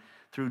him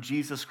through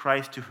Jesus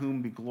Christ, to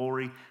whom be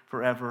glory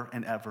forever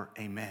and ever.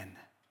 Amen.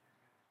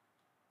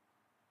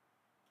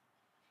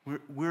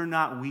 We're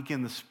not weak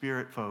in the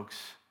spirit,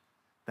 folks.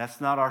 That's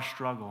not our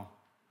struggle.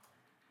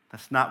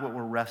 That's not what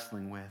we're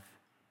wrestling with.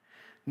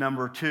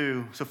 Number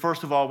 2, so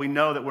first of all, we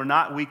know that we're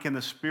not weak in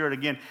the spirit.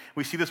 Again,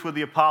 we see this with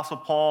the Apostle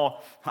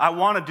Paul. I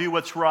want to do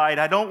what's right.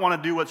 I don't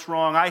want to do what's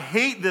wrong. I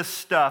hate this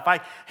stuff. I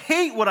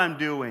hate what I'm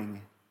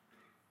doing.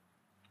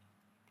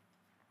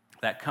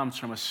 That comes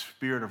from a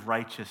spirit of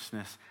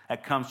righteousness.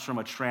 That comes from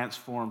a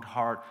transformed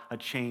heart, a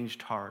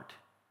changed heart.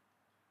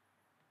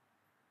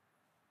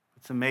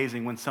 It's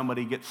amazing when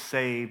somebody gets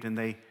saved and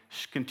they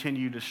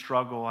continue to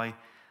struggle.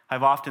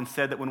 I've often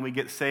said that when we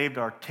get saved,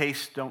 our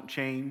tastes don't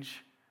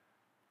change.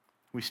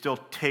 We still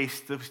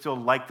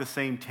like the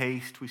same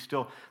taste.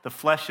 The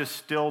flesh is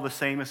still the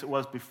same as it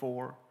was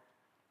before.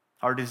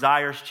 Our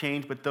desires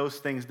change, but those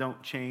things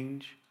don't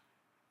change.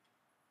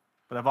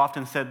 But I've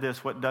often said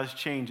this, what does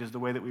change is the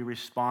way that we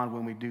respond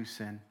when we do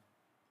sin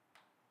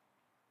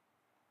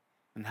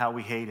and how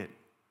we hate it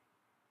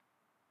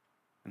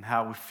and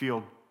how we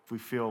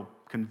feel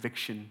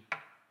conviction.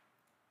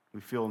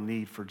 We feel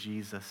need for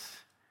Jesus.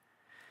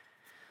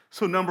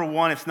 So number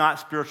one, it's not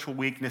spiritual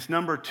weakness.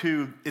 Number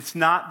two, it's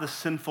not the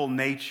sinful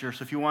nature.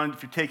 So if you're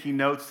taking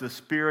notes, the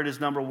spirit is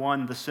number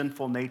one, the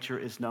sinful nature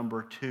is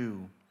number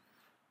two.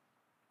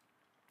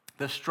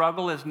 The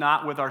struggle is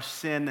not with our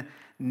sin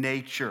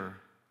nature.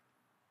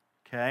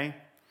 Okay?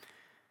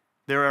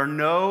 There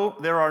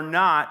are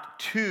not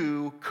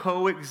two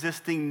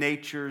coexisting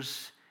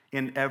natures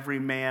in every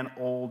man,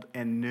 old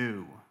and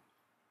new.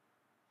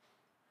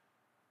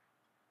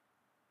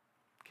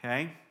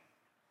 Okay?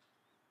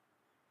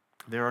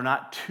 There are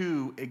not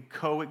two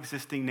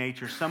coexisting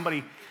natures.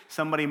 Somebody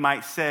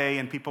might say,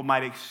 and people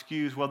might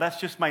excuse, well, that's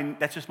just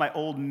my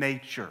old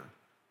nature.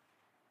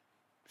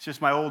 It's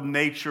just my old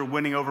nature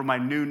winning over my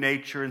new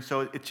nature, and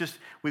so it's just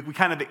we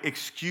kind of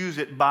excuse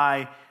it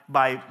by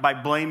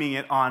blaming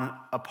it on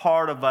a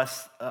part of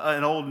us,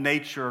 an old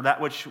nature, that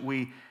which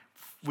we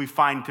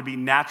find to be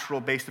natural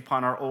based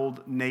upon our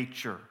old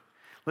nature.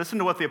 Listen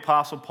to what the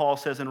Apostle Paul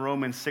says in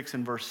Romans 6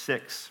 and verse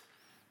 6.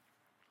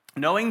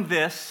 Knowing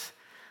this,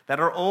 that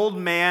our old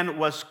man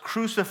was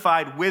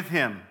crucified with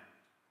him.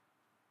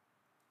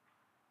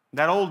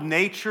 That old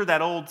nature,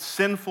 that old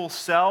sinful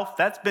self,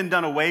 that's been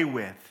done away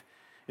with.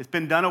 It's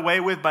been done away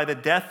with by the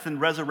death and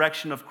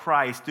resurrection of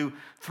Christ.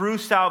 Through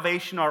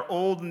salvation, our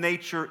old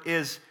nature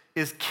is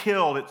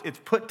killed. It's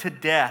put to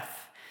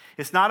death.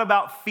 It's not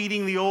about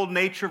feeding the old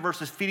nature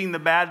versus feeding the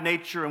bad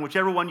nature, and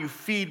whichever one you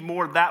feed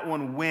more, that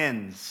one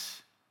wins.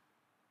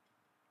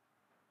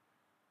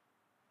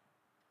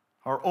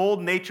 Our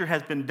old nature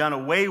has been done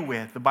away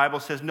with. The Bible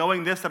says,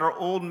 knowing this, that our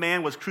old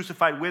man was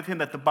crucified with him,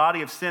 that the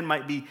body of sin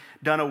might be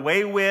done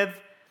away with,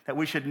 that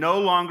we should no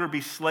longer be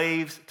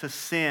slaves to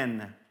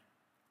sin.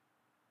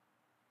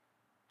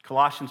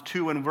 Colossians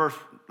 3 and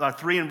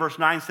verse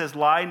 9 says,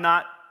 lie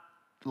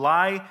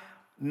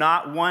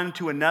not one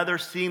to another,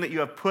 seeing that you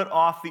have put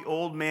off the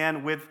old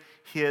man with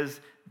his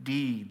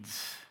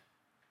deeds.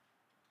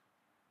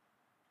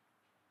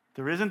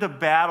 There isn't a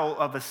battle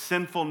of a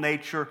sinful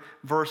nature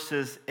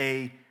versus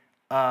a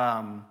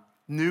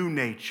new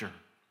nature.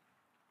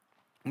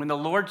 When the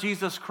Lord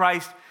Jesus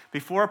Christ,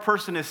 before a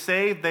person is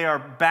saved, they are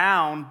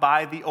bound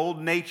by the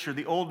old nature.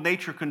 The old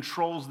nature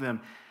controls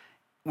them.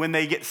 When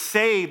they get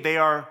saved, they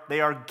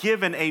are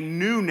given a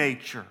new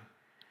nature.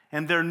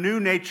 And their new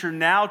nature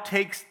now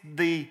takes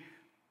the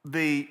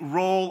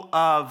role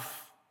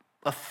of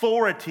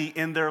authority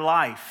in their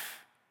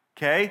life.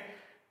 Okay?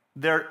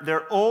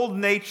 Their old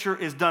nature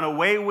is done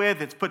away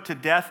with. It's put to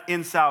death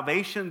in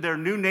salvation. Their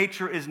new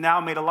nature is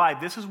now made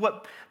alive. This is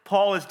what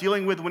Paul is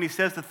dealing with when he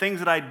says the things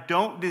that I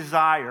don't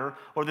desire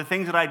or the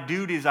things that I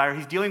do desire.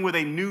 He's dealing with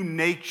a new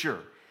nature.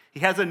 He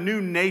has a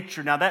new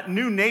nature. Now, that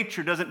new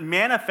nature doesn't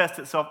manifest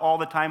itself all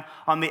the time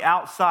on the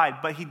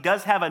outside, but he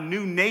does have a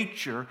new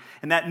nature,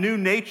 and that new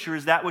nature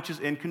is that which is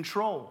in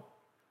control.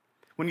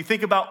 When you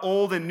think about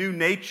old and new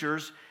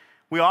natures,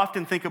 we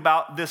often think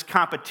about this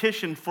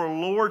competition for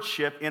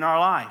lordship in our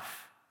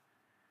life.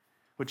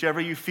 Whichever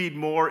you feed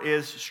more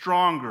is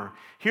stronger.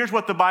 Here's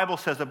what the Bible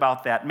says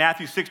about that.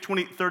 Matthew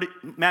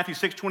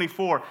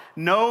 6:24.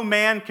 No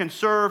man can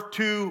serve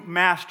two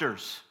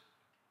masters.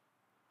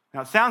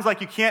 Now, it sounds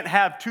like you can't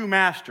have two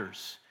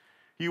masters.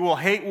 You will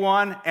hate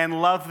one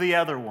and love the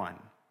other one.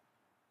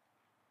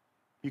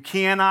 You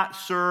cannot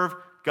serve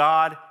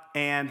God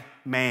and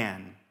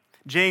man.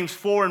 James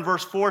 4 and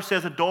verse 4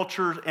 says,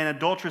 adulterers and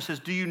adulteresses,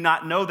 do you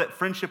not know that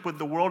friendship with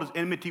the world is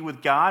enmity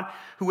with God?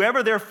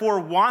 Whoever therefore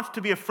wants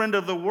to be a friend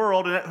of the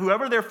world, and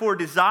whoever therefore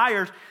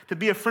desires to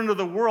be a friend of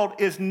the world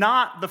is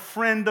not the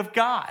friend of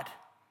God.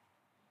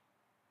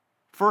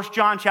 1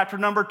 John chapter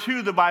number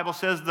 2, the Bible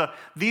says,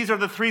 these are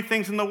the three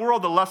things in the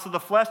world, the lust of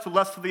the flesh, the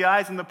lust of the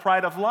eyes, and the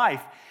pride of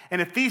life.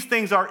 And if these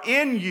things are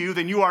in you,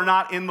 then you are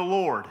not in the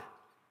Lord.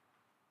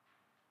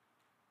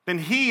 Then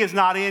he is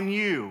not in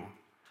you.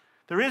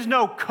 There is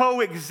no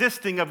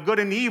coexisting of good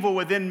and evil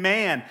within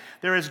man.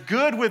 There is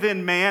good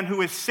within man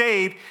who is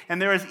saved,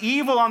 and there is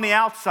evil on the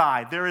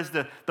outside. There is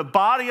the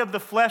body of the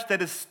flesh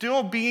that is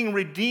still being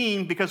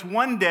redeemed, because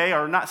one day,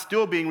 or not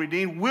still being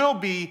redeemed, will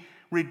be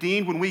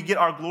redeemed when we get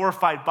our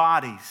glorified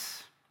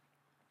bodies.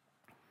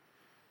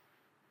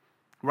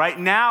 Right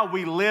now,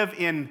 we live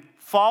in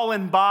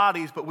fallen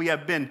bodies, but we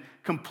have been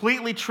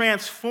completely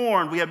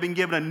transformed. We have been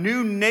given a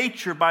new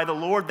nature by the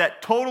Lord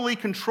that totally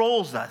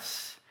controls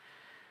us.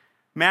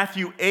 Romans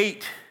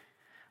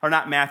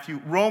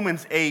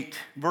 8,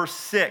 verse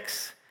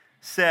 6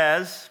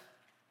 says,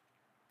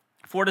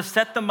 For to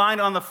set the mind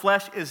on the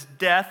flesh is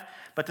death,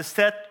 but to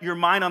set your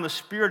mind on the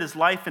Spirit is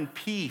life and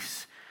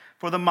peace.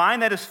 For the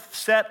mind that is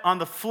set on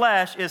the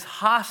flesh is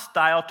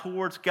hostile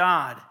towards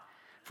God.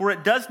 For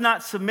it does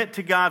not submit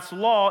to God's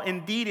law.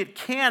 Indeed, it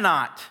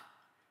cannot.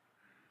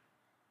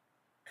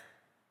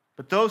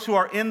 But because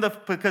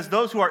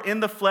those who are in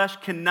the flesh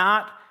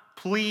cannot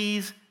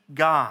please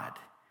God.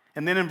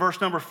 And then in verse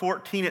number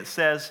 14 it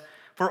says,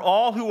 for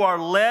all who are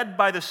led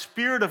by the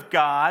Spirit of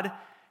God,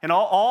 and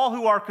all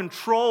who are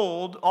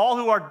controlled, all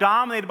who are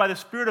dominated by the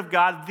Spirit of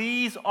God,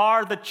 these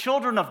are the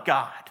children of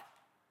God.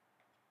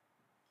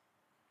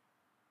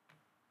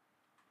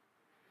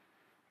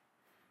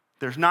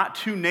 There's not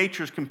two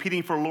natures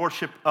competing for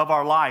lordship of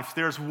our lives.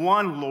 There's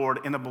one Lord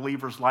in a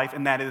believer's life,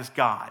 and that is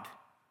God.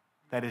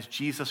 That is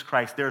Jesus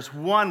Christ. There's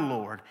one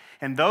Lord.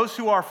 And those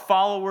who are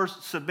followers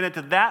submitted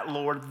to that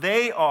Lord,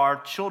 they are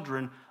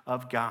children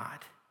of God.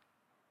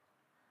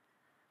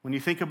 When you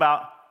think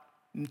about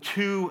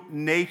two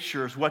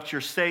natures, what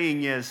you're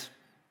saying is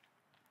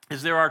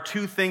there are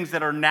two things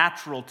that are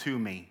natural to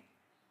me.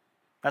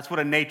 That's what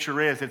a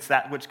nature is. It's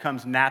that which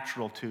comes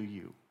natural to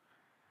you.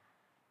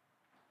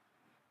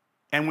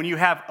 And when you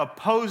have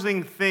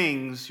opposing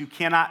things, you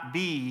cannot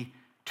be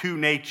two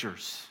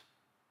natures.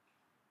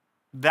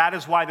 That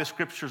is why the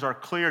scriptures are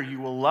clear. You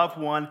will love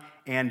one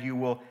and you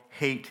will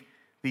hate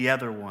the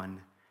other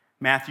one.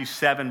 Matthew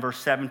 7, verse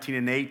 17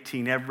 and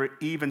 18,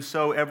 even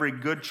so, every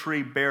good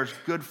tree bears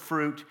good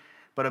fruit,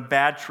 but a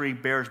bad tree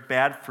bears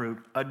bad fruit.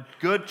 A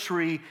good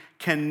tree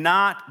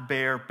cannot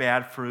bear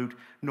bad fruit,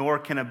 nor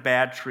can a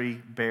bad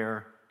tree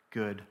bear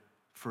good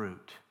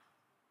fruit.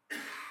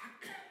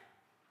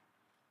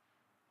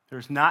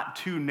 There's not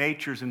two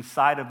natures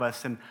inside of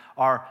us, and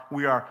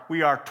we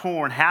are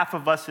torn. Half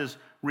of us is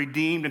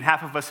redeemed, and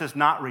half of us is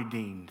not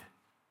redeemed.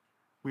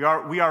 We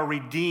are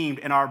redeemed,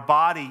 and our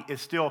body is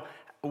still.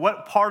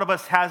 What part of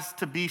us has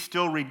to be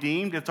still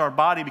redeemed? It's our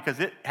body, because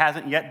it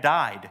hasn't yet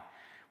died.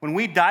 When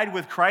we died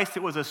with Christ,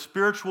 it was a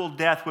spiritual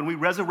death. When we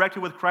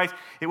resurrected with Christ,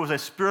 it was a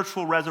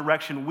spiritual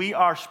resurrection. We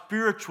are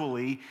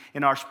spiritually,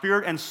 in our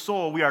spirit and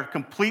soul, we are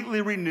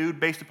completely renewed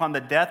based upon the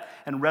death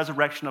and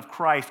resurrection of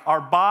Christ. Our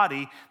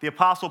body, the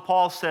Apostle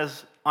Paul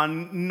says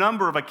on a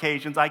number of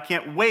occasions, I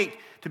can't wait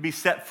to be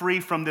set free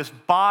from this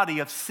body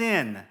of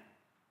sin.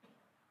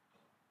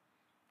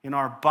 In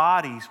our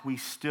bodies, we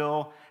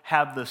still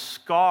have the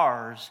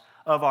scars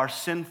of our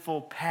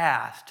sinful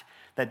past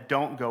that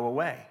don't go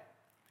away,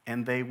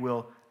 and they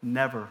will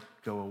never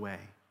go away.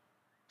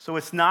 So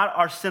it's not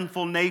our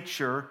sinful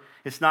nature.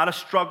 It's not a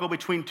struggle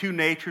between two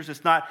natures.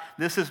 It's not,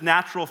 this is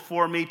natural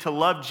for me to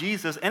love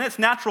Jesus, and it's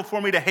natural for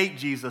me to hate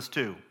Jesus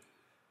too.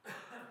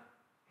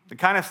 It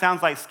kind of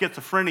sounds like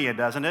schizophrenia,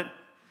 doesn't it?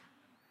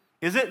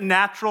 Is it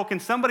natural?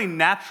 Can somebody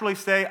naturally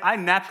say, I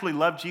naturally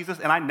love Jesus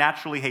and I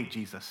naturally hate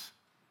Jesus?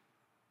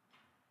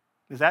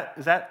 Would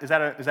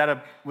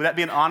that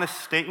be an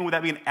honest statement? Would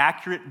that be an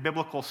accurate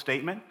biblical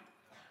statement?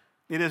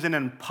 It is an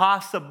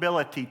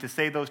impossibility to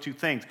say those two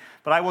things.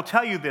 But I will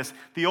tell you this,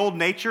 the old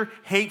nature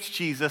hates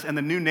Jesus and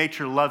the new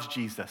nature loves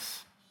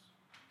Jesus.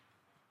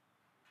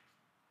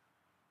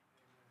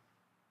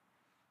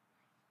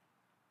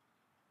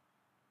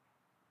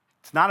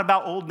 It's not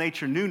about old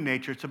nature, new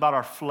nature. It's about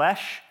our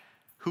flesh,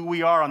 who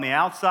we are on the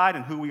outside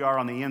and who we are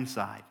on the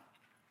inside.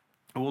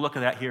 And we'll look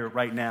at that here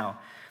right now.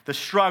 The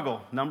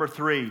struggle, number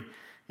 3.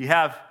 You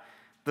have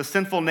the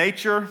sinful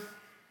nature.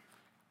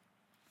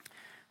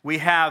 We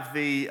have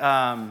the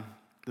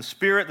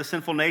spirit, the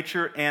sinful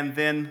nature, and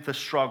then the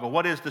struggle.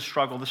 What is the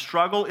struggle? The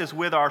struggle is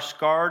with our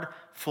scarred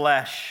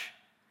flesh.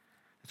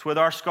 It's with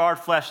our scarred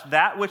flesh.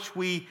 That which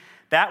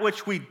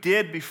we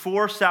did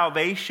before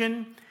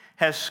salvation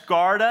has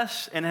scarred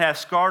us, and has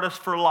scarred us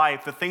for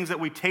life. The things that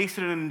we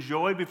tasted and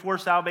enjoyed before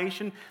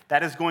salvation,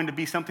 that is going to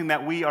be something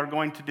that we are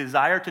going to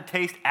desire to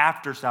taste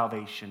after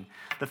salvation.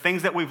 The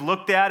things that we've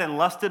looked at and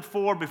lusted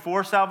for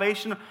before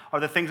salvation are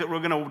the things that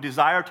we're going to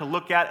desire to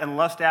look at and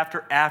lust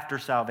after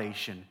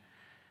salvation.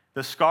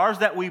 The scars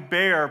that we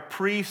bear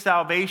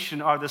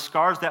pre-salvation are the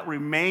scars that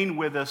remain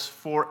with us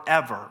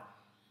forever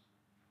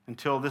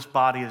until this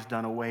body is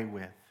done away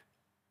with.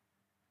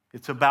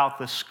 It's about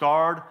the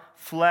scarred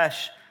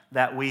flesh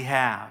that we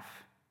have.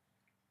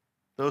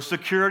 Those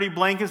security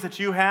blankets that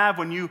you have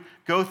when you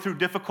go through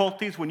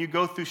difficulties, when you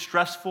go through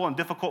stressful and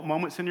difficult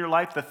moments in your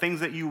life, the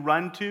things that you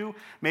run to,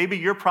 maybe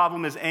your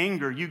problem is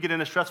anger. You get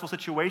in a stressful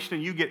situation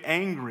and you get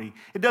angry.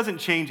 It doesn't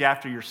change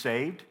after you're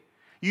saved.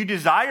 You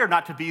desire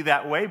not to be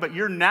that way, but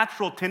your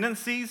natural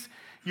tendencies,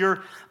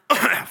 your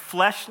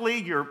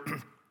fleshly,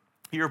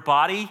 your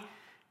body,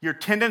 your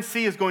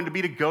tendency is going to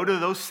be to go to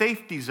those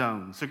safety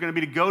zones. They're going to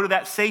be to go to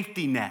that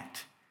safety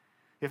net.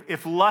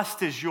 If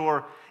lust is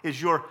your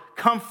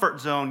comfort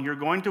zone, you're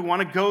going to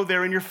want to go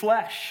there in your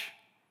flesh.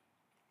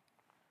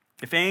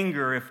 If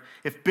anger,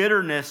 if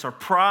bitterness or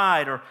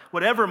pride or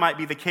whatever might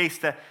be the case,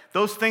 that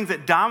those things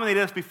that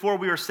dominated us before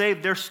we were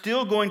saved, they're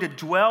still going to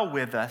dwell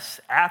with us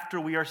after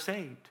we are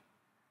saved.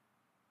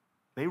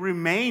 They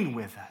remain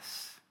with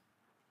us.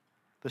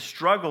 The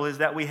struggle is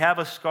that we have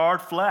a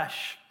scarred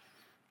flesh.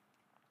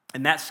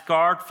 And that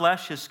scarred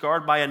flesh is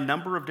scarred by a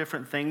number of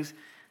different things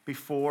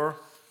before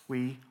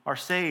we are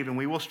saved. And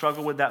we will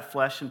struggle with that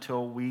flesh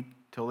until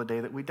the day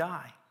that we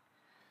die.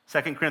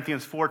 2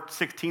 Corinthians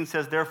 4:16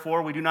 says,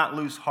 therefore, we do not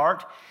lose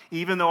heart,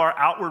 even though our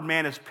outward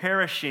man is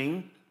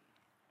perishing.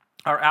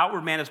 Our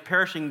outward man is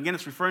perishing. Again,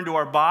 it's referring to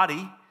our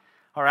body.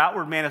 Our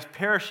outward man is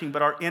perishing,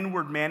 but our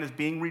inward man is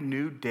being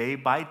renewed day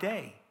by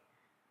day.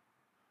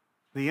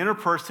 The inner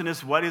person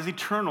is what is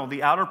eternal.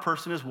 The outer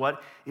person is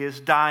what is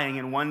dying,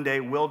 and one day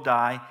will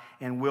die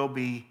and will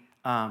be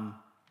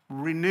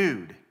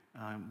renewed.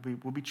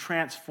 Will be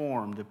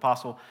transformed. The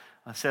apostle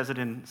says it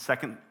in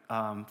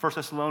 1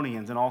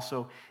 Thessalonians and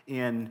also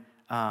in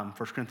 1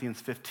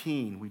 Corinthians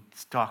 15. We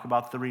talk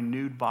about the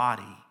renewed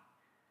body,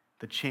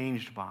 the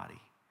changed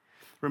body.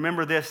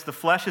 Remember this, the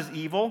flesh is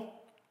evil.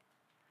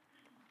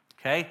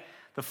 Okay?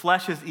 The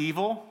flesh is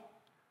evil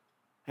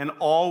and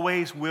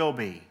always will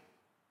be.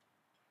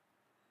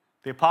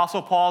 The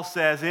apostle Paul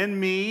says, in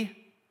me,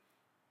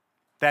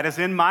 that is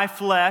in my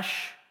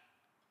flesh,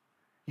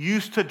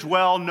 used to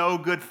dwell no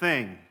good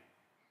thing.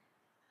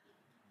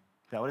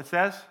 Is that what it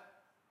says?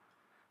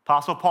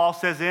 Apostle Paul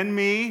says, in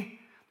me,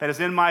 that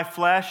is in my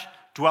flesh,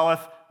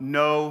 dwelleth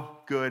no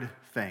good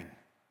thing.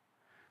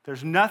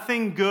 There's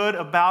nothing good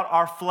about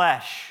our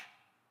flesh.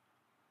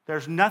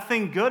 There's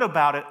nothing good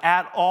about it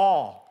at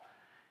all.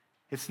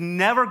 It's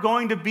never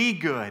going to be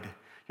good.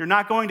 You're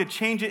not going to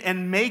change it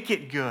and make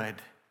it good.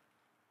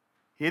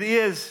 It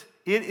is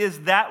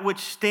that which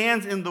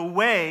stands in the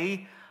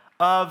way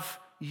of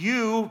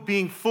you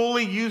being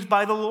fully used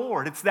by the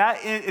Lord. It's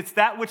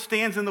that which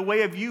stands in the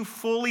way of you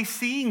fully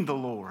seeing the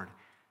Lord.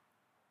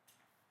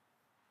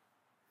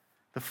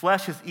 The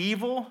flesh is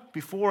evil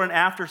before and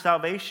after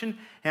salvation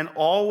and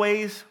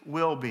always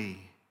will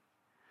be.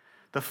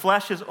 The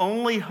flesh's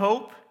only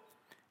hope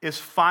is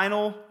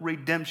final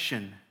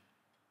redemption.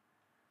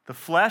 The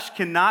flesh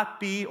cannot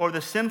be, or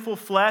the sinful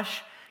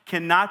flesh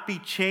cannot be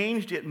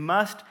changed. It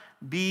must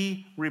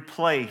be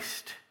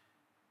replaced.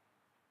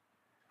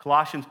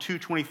 Colossians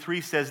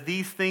 2:23 says,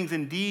 these things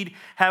indeed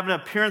have an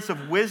appearance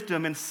of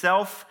wisdom and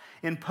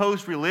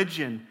self-imposed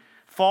religion,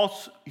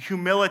 false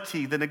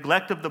humility, the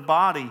neglect of the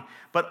body,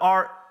 but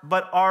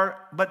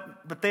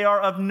they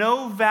are of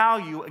no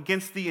value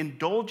against the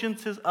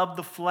indulgences of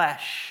the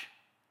flesh.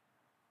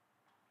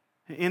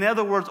 In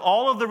other words,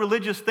 all of the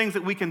religious things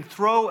that we can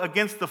throw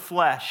against the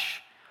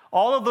flesh,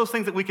 all of those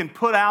things that we can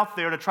put out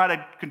there to try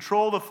to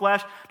control the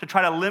flesh, to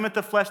try to limit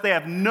the flesh, they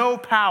have no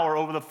power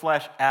over the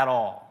flesh at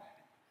all.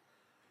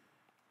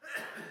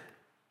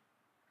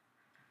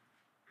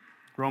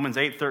 Romans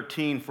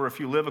 8:13, for if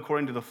you live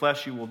according to the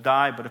flesh, you will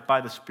die, but if by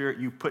the Spirit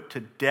you put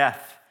to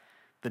death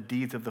the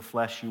deeds of the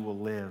flesh, you will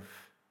live.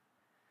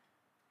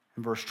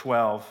 In verse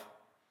 12,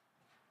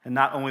 and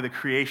not only the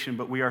creation,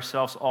 but we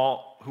ourselves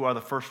all who are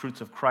the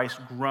firstfruits of Christ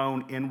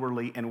groan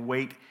inwardly and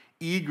wait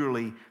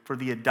eagerly for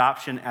the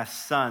adoption as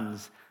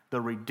sons,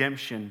 the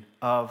redemption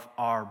of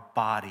our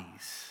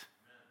bodies.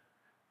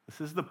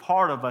 This is the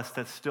part of us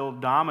that's still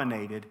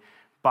dominated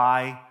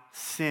by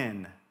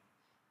sin.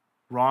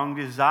 Wrong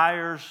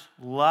desires,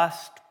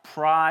 lust,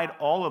 pride,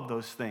 all of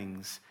those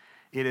things.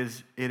 It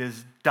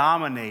is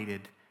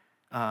dominated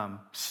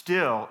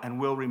still and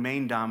will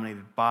remain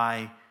dominated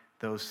by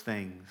those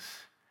things.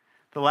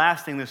 The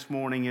last thing this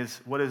morning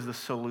is, what is the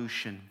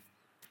solution?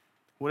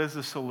 What is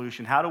the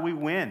solution? How do we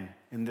win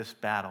in this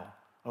battle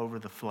over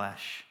the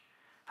flesh?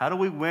 How do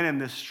we win in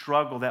this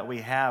struggle that we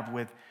have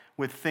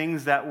with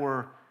things that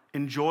were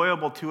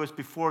enjoyable to us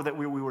before that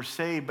we were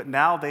saved, but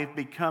now they've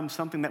become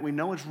something that we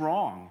know is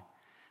wrong,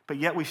 but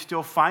yet we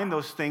still find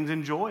those things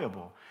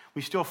enjoyable.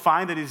 We still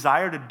find the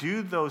desire to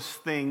do those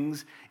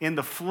things in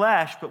the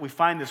flesh, but we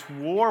find this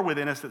war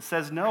within us that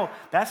says, no,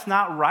 that's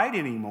not right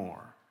anymore.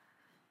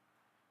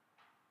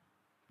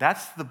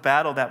 That's the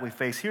battle that we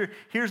face.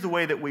 Here's the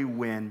way that we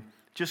win.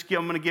 I'm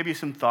going to give you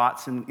some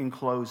thoughts in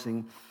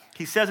closing.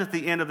 He says at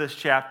the end of this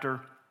chapter,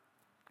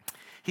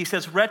 he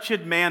says,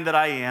 wretched man that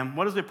I am.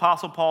 What does the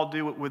Apostle Paul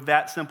do with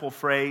that simple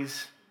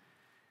phrase?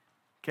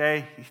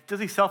 Okay, does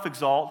he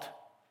self-exalt?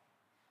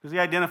 Does he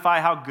identify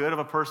how good of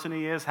a person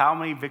he is, how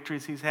many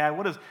victories he's had?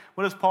 What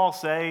does Paul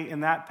say in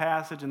that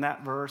passage, in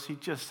that verse? He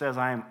just says,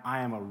 I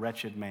am a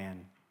wretched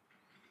man.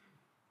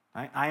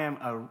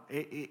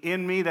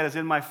 In me that is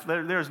in my,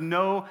 there's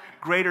no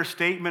greater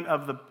statement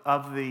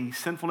of the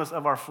sinfulness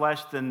of our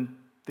flesh than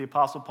the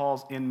Apostle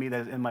Paul's in me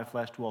that is in my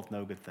flesh dwelleth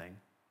no good thing.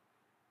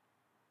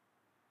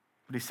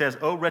 But he says,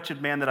 O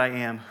wretched man that I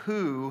am,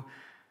 who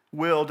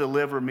will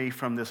deliver me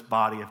from this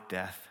body of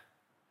death?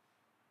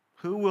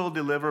 Who will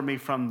deliver me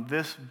from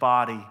this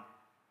body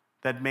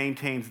that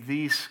maintains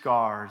these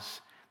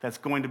scars, that's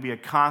going to be a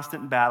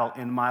constant battle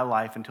in my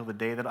life until the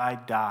day that I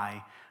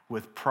die,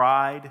 with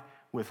pride,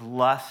 with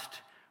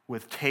lust,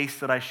 with tastes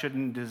that I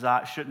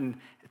shouldn't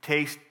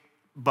taste,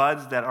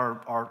 buds that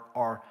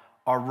are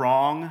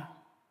wrong?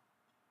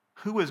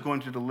 Who is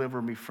going to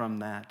deliver me from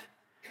that?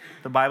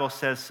 The Bible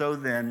says, so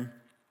then,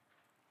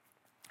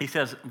 he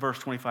says, verse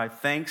 25,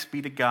 thanks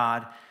be to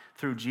God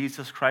through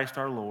Jesus Christ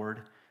our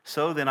Lord.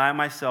 So then I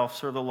myself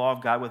serve the law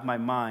of God with my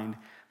mind,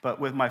 but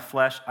with my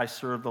flesh I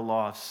serve the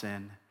law of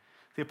sin.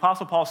 The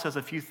Apostle Paul says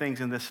a few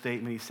things in this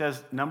statement. He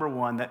says, number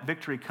one, that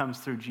victory comes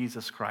through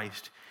Jesus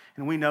Christ.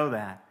 And we know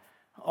that.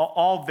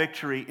 All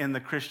victory in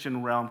the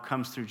Christian realm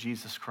comes through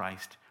Jesus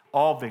Christ.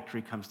 All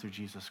victory comes through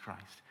Jesus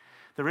Christ.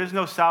 There is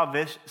no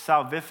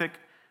salvific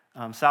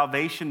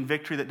salvation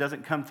victory that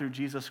doesn't come through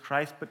Jesus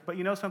Christ. But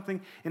you know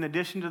something? In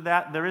addition to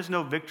that, there is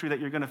no victory that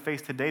you're going to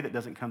face today that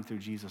doesn't come through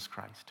Jesus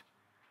Christ.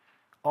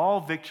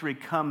 All victory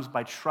comes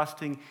by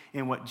trusting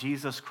in what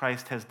Jesus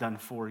Christ has done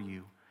for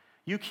you.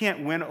 You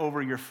can't win over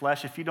your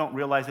flesh if you don't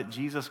realize that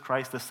Jesus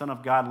Christ, the Son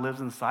of God,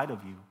 lives inside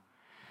of you.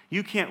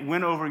 You can't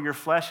win over your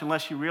flesh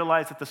unless you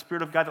realize that the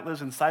Spirit of God that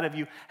lives inside of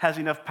you has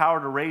enough power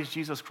to raise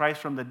Jesus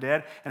Christ from the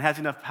dead and has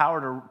enough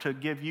power to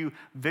give you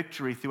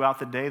victory throughout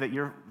the day that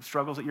your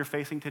struggles that you're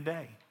facing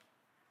today.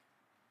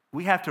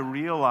 We have to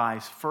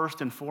realize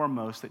first and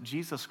foremost that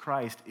Jesus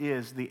Christ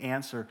is the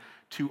answer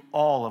to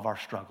all of our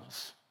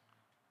struggles.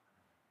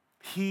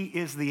 He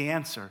is the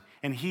answer,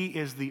 and He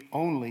is the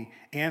only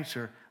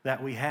answer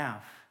that we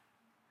have.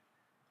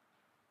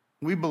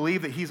 We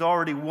believe that He's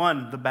already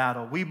won the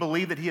battle. We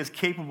believe that He is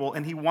capable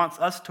and He wants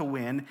us to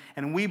win,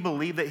 and we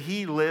believe that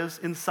He lives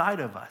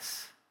inside of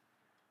us.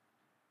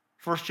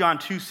 1 John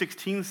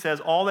 2:16 says,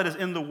 all that is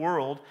in the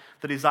world,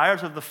 the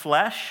desires of the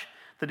flesh,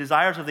 the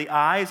desires of the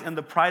eyes, and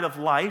the pride of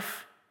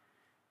life,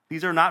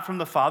 these are not from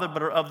the Father,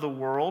 but are of the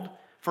world.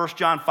 1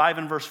 John 5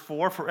 and verse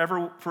 4, for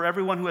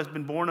everyone who has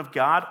been born of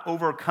God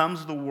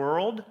overcomes the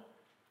world.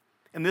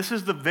 And this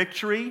is the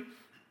victory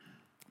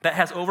that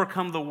has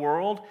overcome the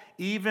world,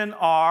 even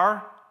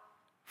our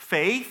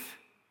faith.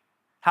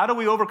 How do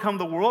we overcome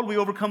the world? We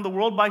overcome the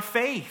world by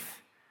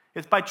faith.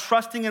 It's by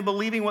trusting and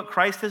believing what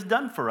Christ has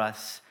done for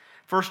us.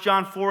 1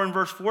 John 4 and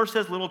verse 4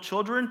 says, little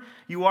children,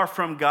 you are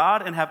from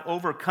God and have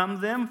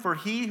overcome them, for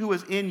he who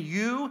is in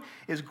you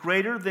is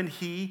greater than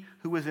he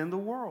who is in the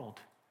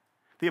world.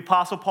 The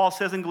Apostle Paul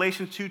says in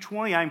Galatians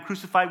 2:20, I am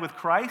crucified with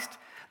Christ.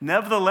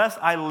 Nevertheless,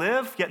 I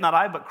live, yet not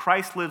I, but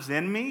Christ lives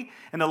in me.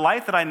 And the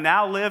life that I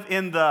now live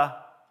in the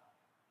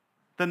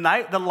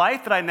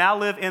life that I now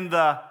live in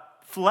the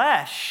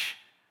flesh,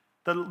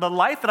 the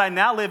life that I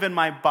now live in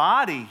my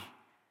body,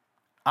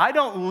 I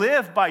don't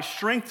live by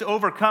strength to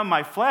overcome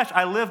my flesh.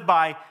 I live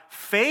by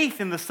faith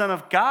in the Son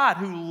of God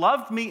who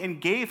loved me and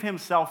gave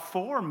Himself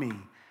for me.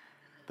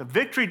 The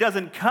victory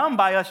doesn't come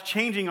by us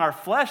changing our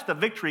flesh. The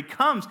victory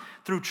comes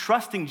through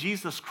trusting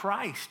Jesus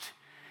Christ.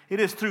 It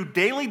is through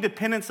daily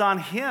dependence on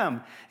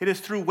Him. It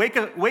is through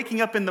waking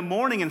up in the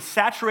morning and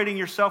saturating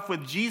yourself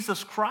with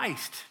Jesus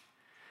Christ.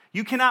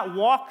 You cannot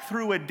walk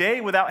through a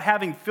day without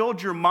having filled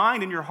your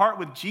mind and your heart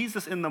with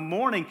Jesus in the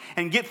morning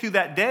and get through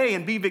that day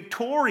and be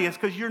victorious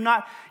because you're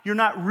not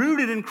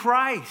rooted in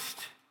Christ.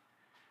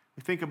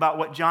 We think about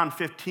what John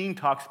 15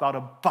 talks about,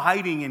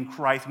 abiding in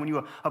Christ. When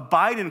you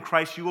abide in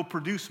Christ, you will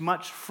produce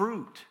much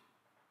fruit.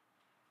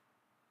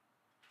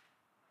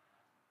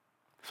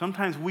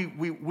 Sometimes we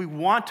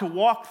want to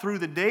walk through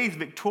the days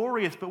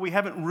victorious, but we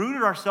haven't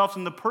rooted ourselves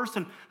in the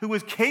person who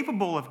is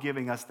capable of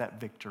giving us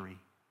that victory.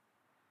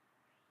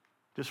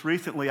 Just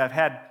recently, I've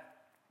had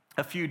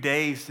a few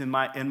days in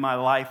my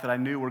life that I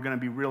knew were going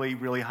to be really,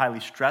 really highly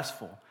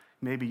stressful.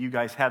 Maybe you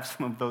guys have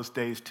some of those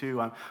days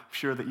too. I'm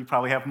sure that you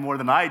probably have more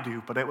than I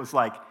do, but it was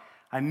like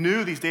I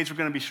knew these days were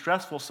going to be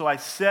stressful, so I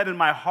said in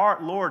my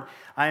heart, Lord,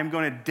 I am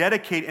going to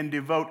dedicate and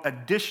devote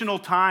additional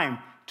time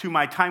to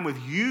my time with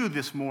you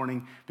this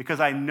morning because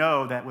I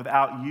know that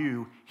without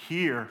you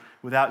here,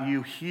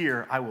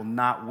 I will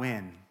not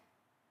win.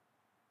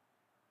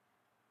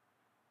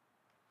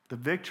 The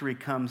victory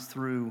comes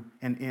through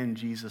and in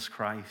Jesus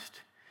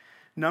Christ.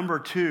 Number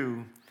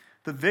 2,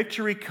 the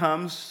victory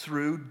comes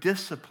through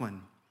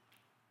discipline.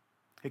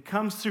 It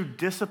comes through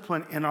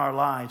discipline in our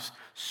lives.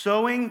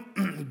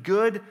 Sowing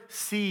good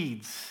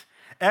seeds,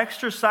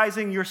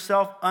 exercising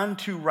yourself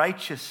unto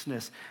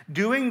righteousness,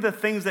 doing the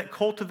things that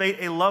cultivate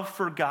a love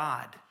for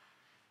God.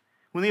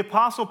 When the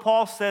Apostle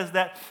Paul says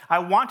that I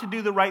want to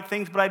do the right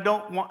things, but I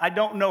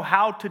don't know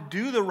how to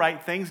do the right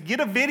things,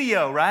 get a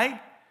video, right?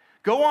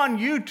 Go on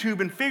YouTube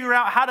and figure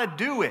out how to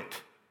do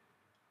it.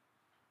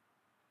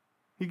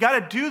 You got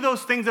to do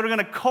those things that are going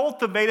to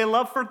cultivate a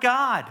love for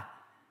God.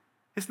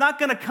 It's not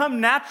going to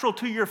come natural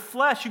to your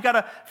flesh. You got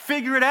to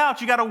figure it out.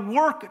 You got to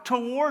work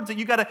towards it.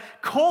 You got to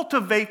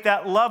cultivate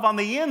that love on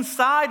the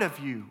inside of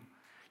you.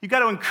 You got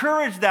to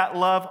encourage that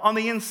love on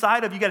the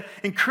inside of you. You got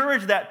to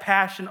encourage that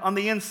passion on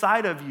the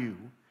inside of you.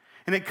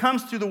 And it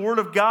comes through the Word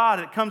of God.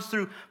 It comes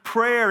through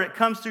prayer. It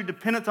comes through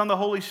dependence on the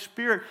Holy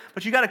Spirit.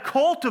 But you got to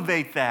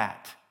cultivate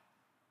that.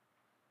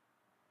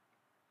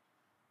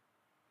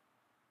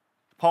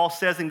 Paul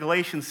says in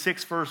Galatians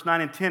 6, verse 9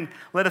 and 10,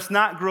 let us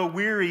not grow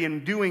weary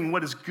in doing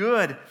what is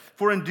good,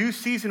 for in due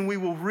season we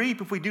will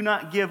reap if we do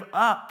not give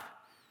up.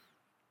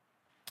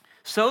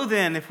 So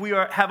then, if we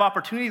have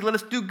opportunity, let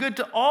us do good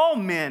to all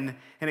men,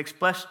 and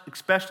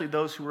especially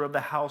those who are of the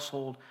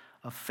household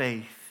of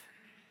faith.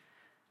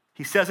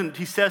 He says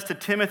to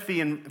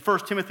Timothy in 1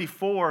 Timothy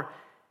 4,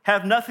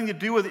 have nothing to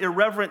do with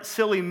irreverent,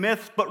 silly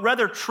myths, but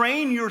rather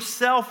train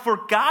yourself for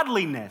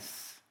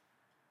godliness.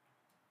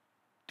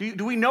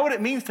 Do we know what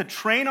it means to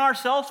train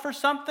ourselves for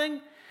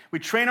something? We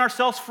train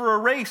ourselves for a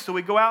race, so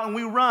we go out and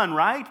we run,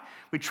 right?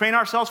 We train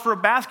ourselves for a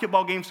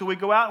basketball game, so we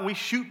go out and we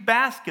shoot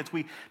baskets.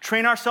 We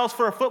train ourselves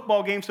for a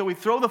football game, so we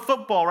throw the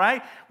football,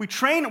 right? We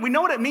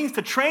know what it means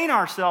to train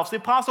ourselves. The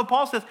Apostle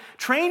Paul says,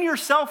 train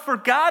yourself for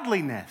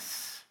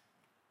godliness.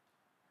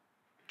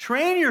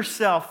 Train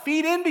yourself.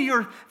 Feed into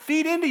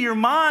your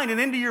mind and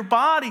into your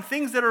body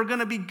things that are going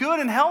to be good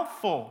and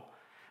helpful.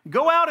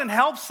 Go out and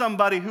help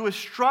somebody who is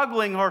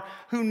struggling or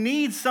who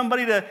needs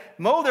somebody to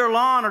mow their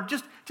lawn or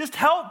just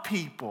help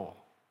people.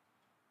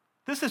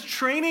 This is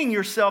training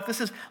yourself.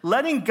 This is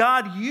letting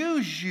God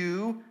use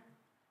you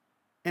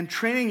and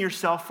training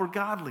yourself for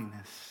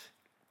godliness.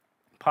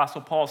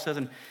 Apostle Paul says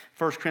in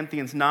 1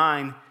 Corinthians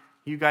 9,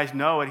 you guys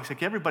know it, he's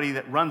like, everybody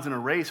that runs in a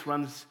race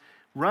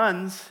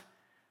runs,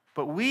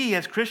 but we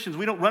as Christians,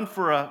 we don't run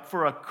for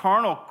a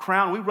carnal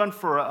crown, we run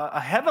for a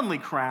heavenly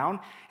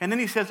crown. And then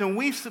he says, when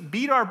we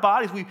beat our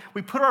bodies,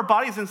 we put our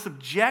bodies in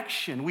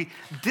subjection, we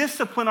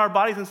discipline our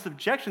bodies in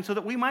subjection so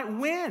that we might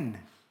win.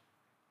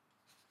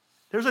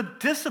 There's a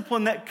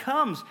discipline that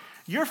comes.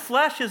 Your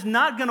flesh is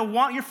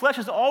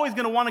always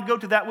going to want to go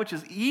to that which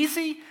is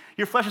easy.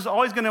 Your flesh is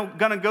always going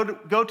to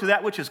go to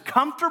that which is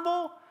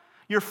comfortable.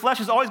 Your flesh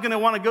is always going to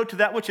want to go to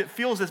that which it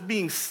feels as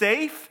being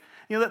safe.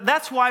 You know,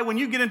 that's why when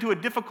you get into a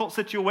difficult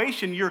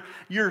situation,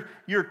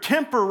 your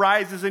temper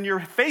rises and your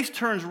face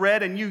turns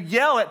red and you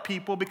yell at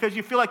people because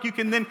you feel like you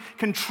can then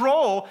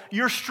control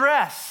your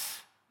stress.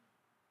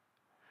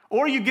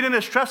 Or you get in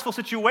a stressful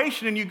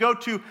situation and you go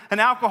to an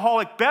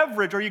alcoholic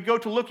beverage or you go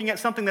to looking at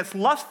something that's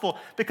lustful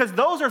because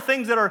those are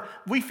things that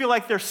we feel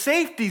like they're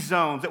safety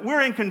zones, that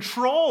we're in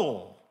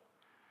control.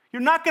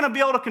 You're not going to be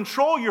able to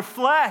control your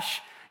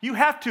flesh. You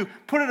have to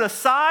put it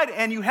aside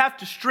and you have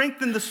to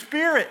strengthen the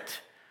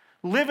Spirit.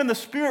 Live in the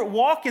Spirit,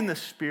 walk in the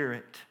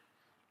Spirit.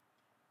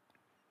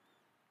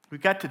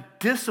 We've got to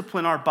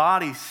discipline our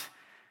bodies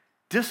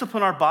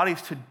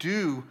to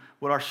do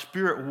what our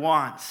Spirit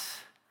wants.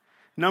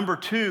 Number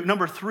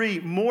 3,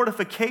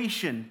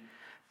 mortification.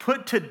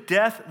 Put to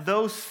death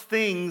those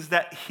things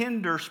that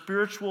hinder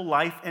spiritual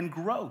life and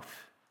growth.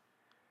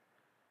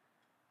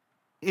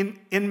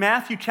 In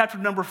Matthew chapter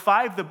number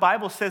 5, the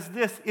Bible says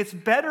this, it's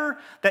better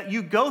that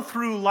you go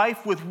through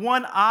life with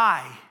one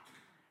eye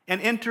and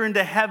enter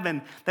into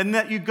heaven than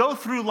that you go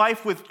through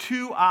life with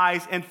two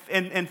eyes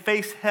and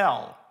face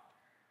hell.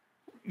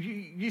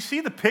 You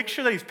see the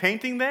picture that he's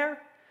painting there?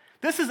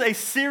 This is a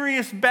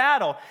serious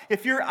battle.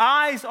 If your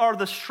eyes are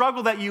the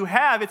struggle that you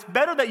have, it's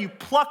better that you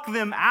pluck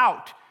them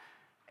out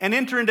and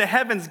enter into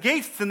heaven's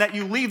gates than that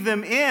you leave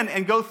them in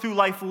and go through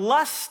life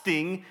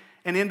lusting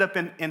and end up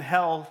in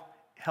hell's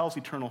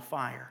eternal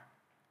fire.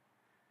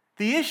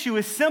 The issue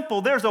is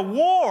simple. There's a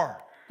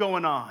war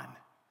going on.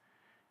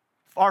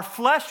 Our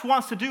flesh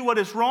wants to do what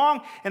is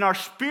wrong, and our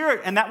spirit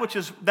and that which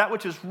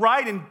is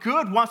right and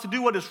good wants to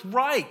do what is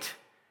right.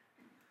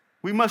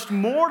 We must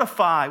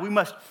mortify.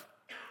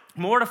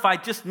 Mortify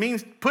just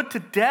means put to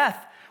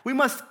death. We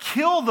must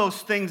kill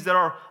those things that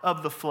are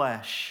of the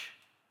flesh.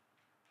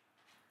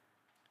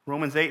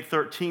 Romans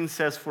 8:13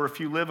 says, for if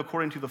you live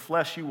according to the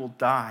flesh, you will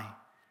die.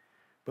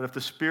 But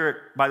if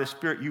by the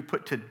Spirit you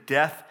put to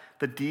death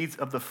the deeds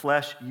of the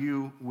flesh,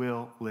 you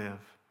will live.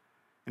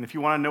 And if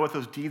you want to know what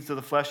those deeds of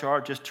the flesh are,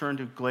 just turn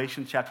to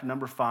Galatians chapter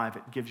number 5.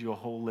 It gives you a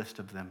whole list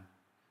of them.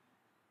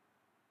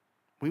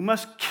 We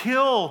must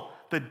kill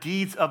the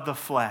deeds of the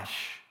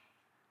flesh.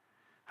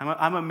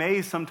 I'm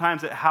amazed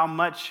sometimes at how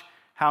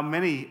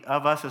many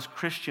of us as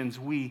Christians,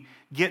 we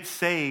get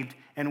saved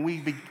and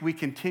we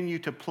continue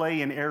to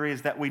play in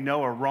areas that we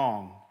know are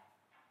wrong.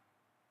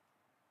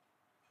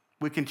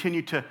 We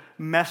continue to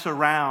mess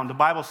around. The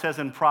Bible says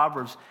in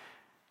Proverbs,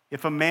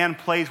 if a man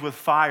plays with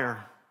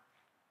fire,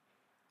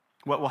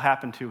 what will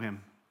happen to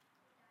him?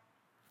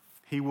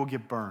 He will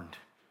get burned.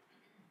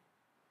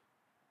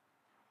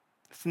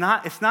 It's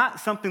not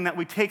something that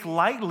we take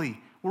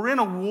lightly. We're in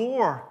a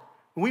war.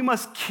 We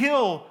must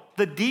kill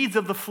the deeds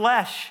of the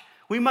flesh.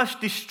 We must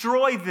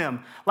destroy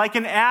them like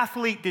an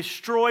athlete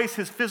destroys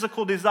his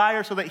physical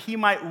desire so that he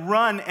might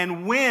run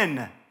and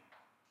win.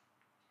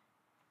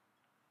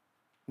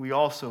 We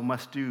also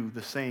must do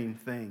the same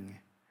thing.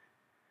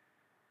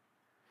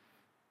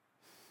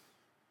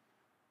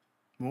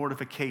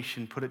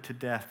 Mortification, put it to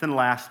death. Then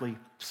lastly,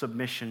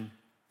 submission.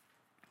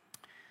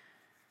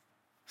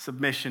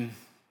 Submission.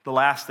 The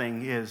last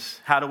thing is,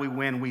 how do we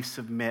win? We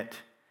submit.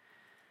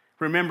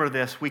 Remember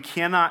this, we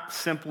cannot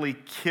simply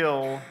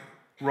kill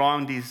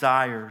wrong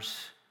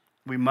desires.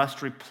 We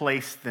must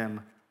replace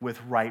them with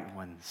right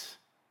ones.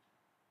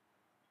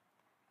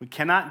 We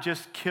cannot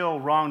just kill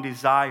wrong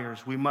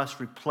desires. We must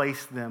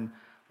replace them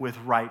with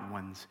right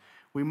ones.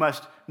 We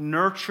must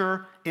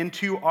nurture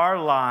into our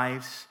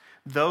lives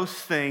those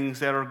things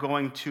that are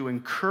going to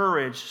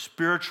encourage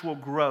spiritual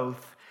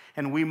growth,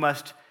 and we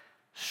must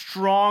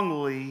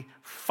strongly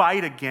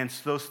fight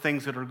against those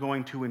things that are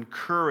going to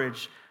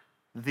encourage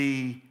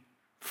the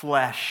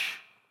flesh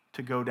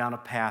to go down a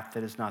path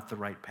that is not the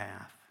right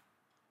path.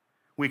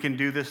 We can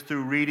do this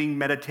through reading,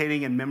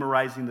 meditating, and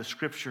memorizing the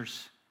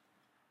scriptures.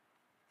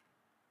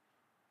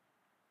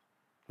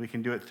 We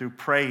can do it through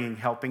praying,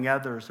 helping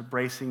others,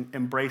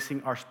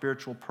 embracing our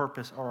spiritual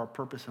purpose or our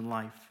purpose in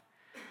life.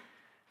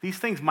 These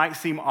things might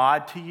seem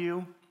odd to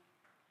you,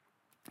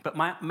 but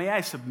may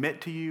I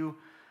submit to you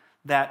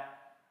that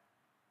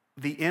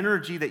the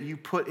energy that you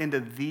put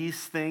into these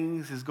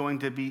things is going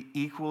to be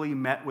equally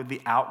met with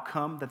the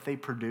outcome that they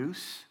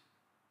produce?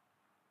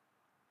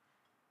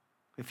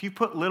 If you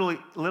put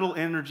little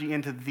energy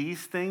into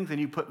these things and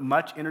you put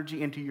much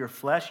energy into your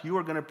flesh, you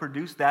are going to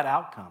produce that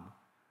outcome.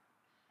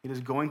 It is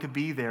going to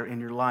be there in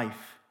your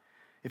life.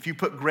 If you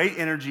put great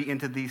energy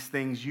into these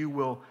things, you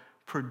will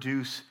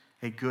produce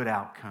a good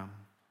outcome.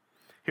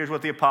 Here's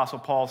what the Apostle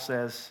Paul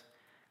says,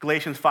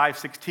 Galatians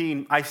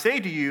 5:16, I say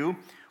to you,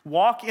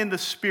 walk in the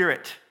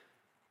Spirit,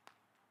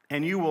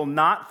 and you will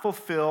not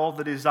fulfill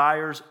the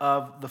desires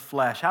of the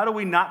flesh. How do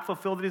we not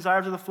fulfill the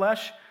desires of the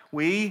flesh?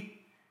 We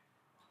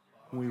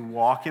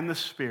walk in the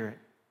Spirit.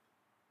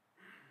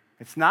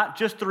 It's not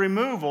just the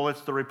removal,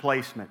 it's the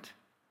replacement.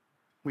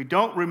 We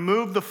don't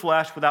remove the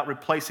flesh without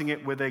replacing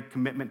it with a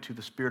commitment to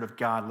the Spirit of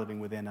God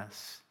living within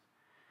us.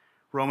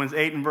 Romans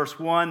 8 and verse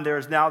 1, there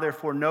is now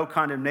therefore no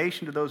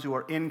condemnation to those who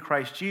are in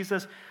Christ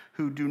Jesus,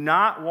 who do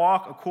not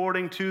walk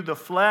according to the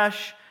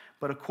flesh,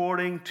 but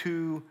according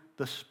to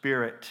the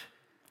Spirit.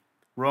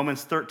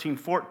 Romans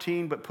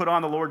 13:14, but put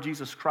on the Lord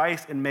Jesus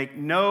Christ and make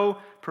no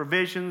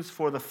provisions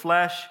for the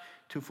flesh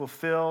to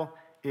fulfill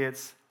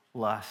its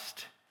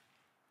lust.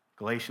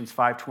 Galatians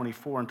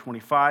 5:24 and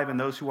 25, and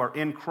those who are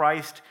in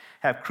Christ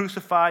have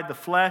crucified the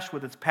flesh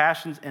with its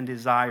passions and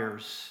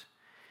desires.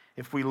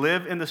 If we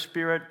live in the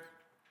Spirit,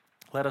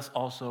 let us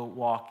also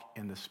walk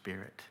in the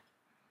Spirit.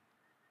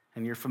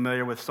 And you're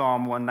familiar with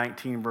Psalm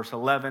 119, verse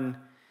 11.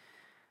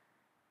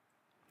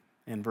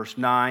 In verse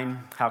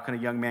 9, how can a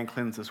young man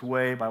cleanse his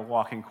way? By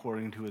walking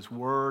according to his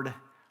word.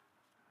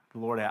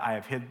 Lord, I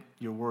have hid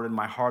your word in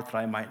my heart that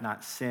I might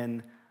not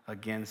sin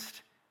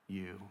against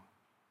you.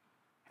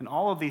 And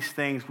all of these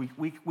things,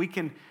 we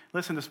can,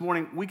 listen, this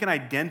morning, we can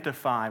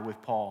identify with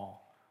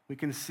Paul. We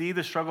can see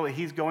the struggle that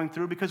he's going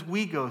through because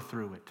we go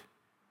through it.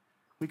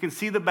 We can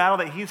see the battle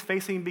that he's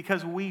facing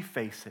because we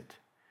face it.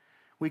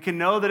 We can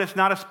know that it's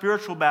not a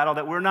spiritual battle,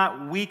 that we're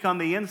not weak on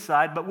the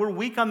inside, but we're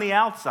weak on the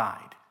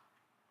outside.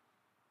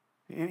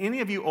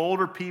 Any of you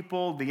older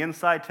people, the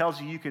inside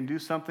tells you you can do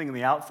something and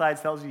the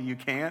outside tells you you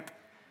can't?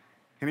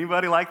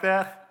 Anybody like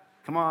that?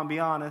 Come on, be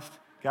honest.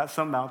 Got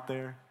some out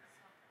there.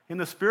 In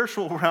the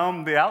spiritual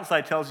realm, the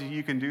outside tells you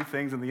you can do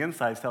things and the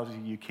inside tells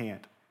you you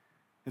can't.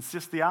 It's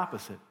just the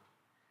opposite.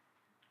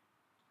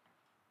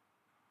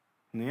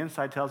 And the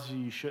inside tells you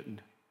you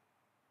shouldn't,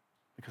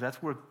 because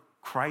that's where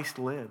Christ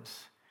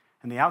lives.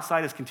 And the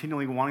outside is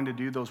continually wanting to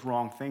do those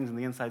wrong things, and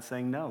the inside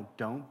saying, no,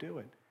 don't do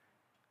it.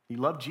 You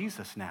love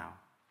Jesus now.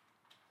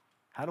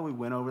 How do we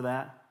win over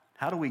that?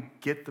 How do we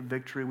get the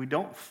victory? We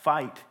don't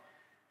fight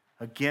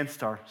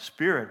against our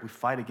spirit. We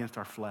fight against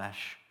our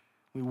flesh.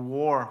 We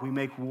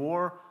make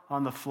war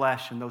on the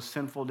flesh and those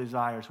sinful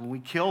desires. When we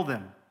kill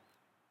them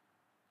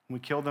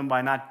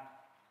by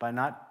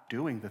not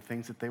doing the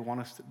things that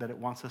it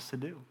wants us to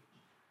do.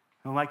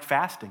 And like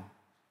fasting.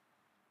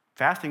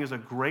 Fasting is a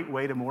great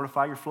way to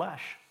mortify your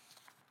flesh.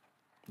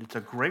 It's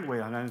a great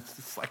way. I mean,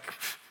 it's like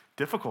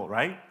difficult,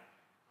 right?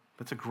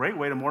 But it's a great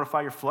way to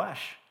mortify your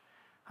flesh.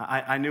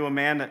 I knew a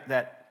man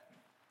that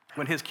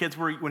when his kids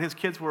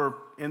were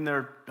in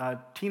their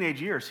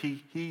teenage years,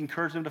 he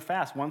encouraged them to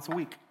fast once a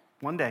week,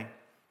 one day.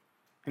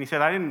 And he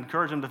said, I didn't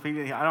encourage them to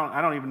feed.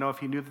 I don't even know if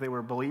he knew that they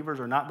were believers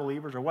or not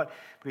believers or what.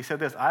 But he said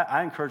this,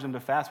 I encouraged them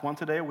to fast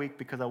once a day a week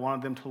because I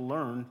wanted them to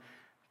learn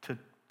to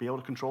be able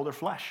to control their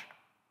flesh.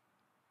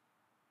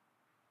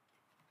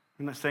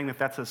 I'm not saying that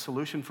that's a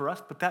solution for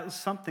us, but that was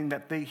something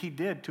that he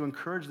did to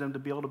encourage them to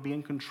be able to be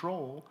in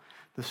control.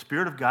 The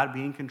Spirit of God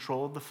being in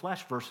control of the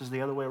flesh versus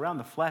the other way around,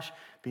 the flesh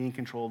being in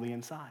control of the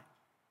inside.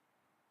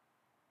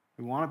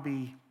 We want to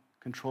be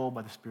controlled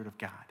by the Spirit of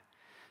God.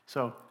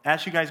 So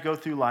as you guys go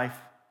through life,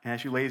 and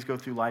as you ladies go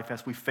through life,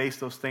 as we face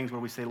those things where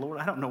we say, Lord,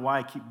 I don't know why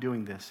I keep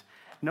doing this.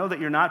 Know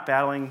that you're not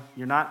battling,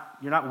 you're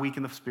not weak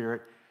in the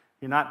Spirit,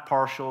 you're not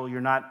partial,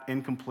 you're not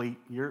incomplete,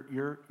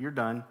 you're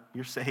done,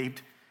 you're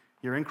saved,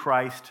 you're in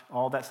Christ,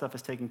 all that stuff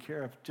is taken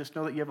care of. Just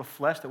know that you have a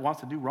flesh that wants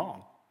to do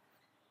wrong.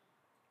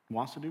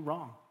 Wants to do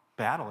wrong.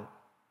 Battle it.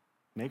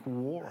 Make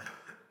war.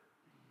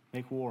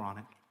 Make war on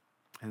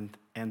it.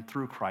 And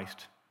through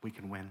Christ, we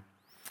can win.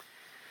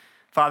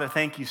 Father,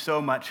 thank you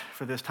so much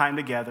for this time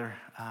together.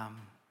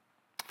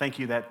 Thank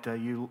you that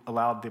you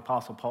allowed the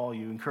Apostle Paul,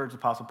 you encouraged the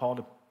Apostle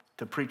Paul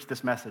to preach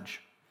this message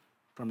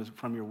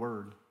from your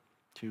word,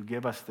 to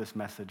give us this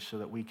message so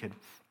that we could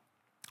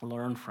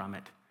learn from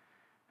it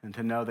and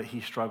to know that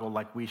he struggled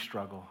like we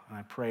struggle. And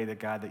I pray that,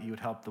 God, that you would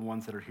help the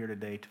ones that are here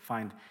today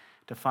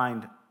to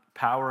find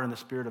power in the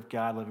Spirit of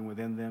God living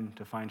within them,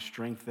 to find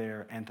strength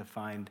there, and to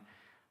find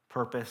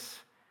purpose.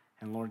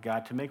 And Lord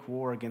God, to make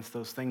war against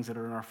those things that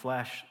are in our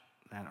flesh,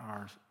 that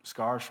are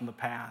scars from the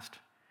past.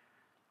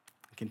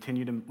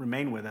 Continue to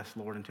remain with us,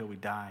 Lord, until we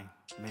die.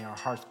 May our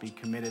hearts be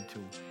committed to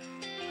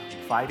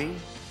fighting.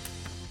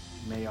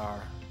 May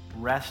our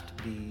rest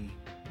be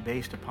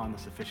based upon the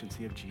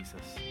sufficiency of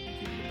Jesus. We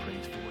give you the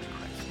praise for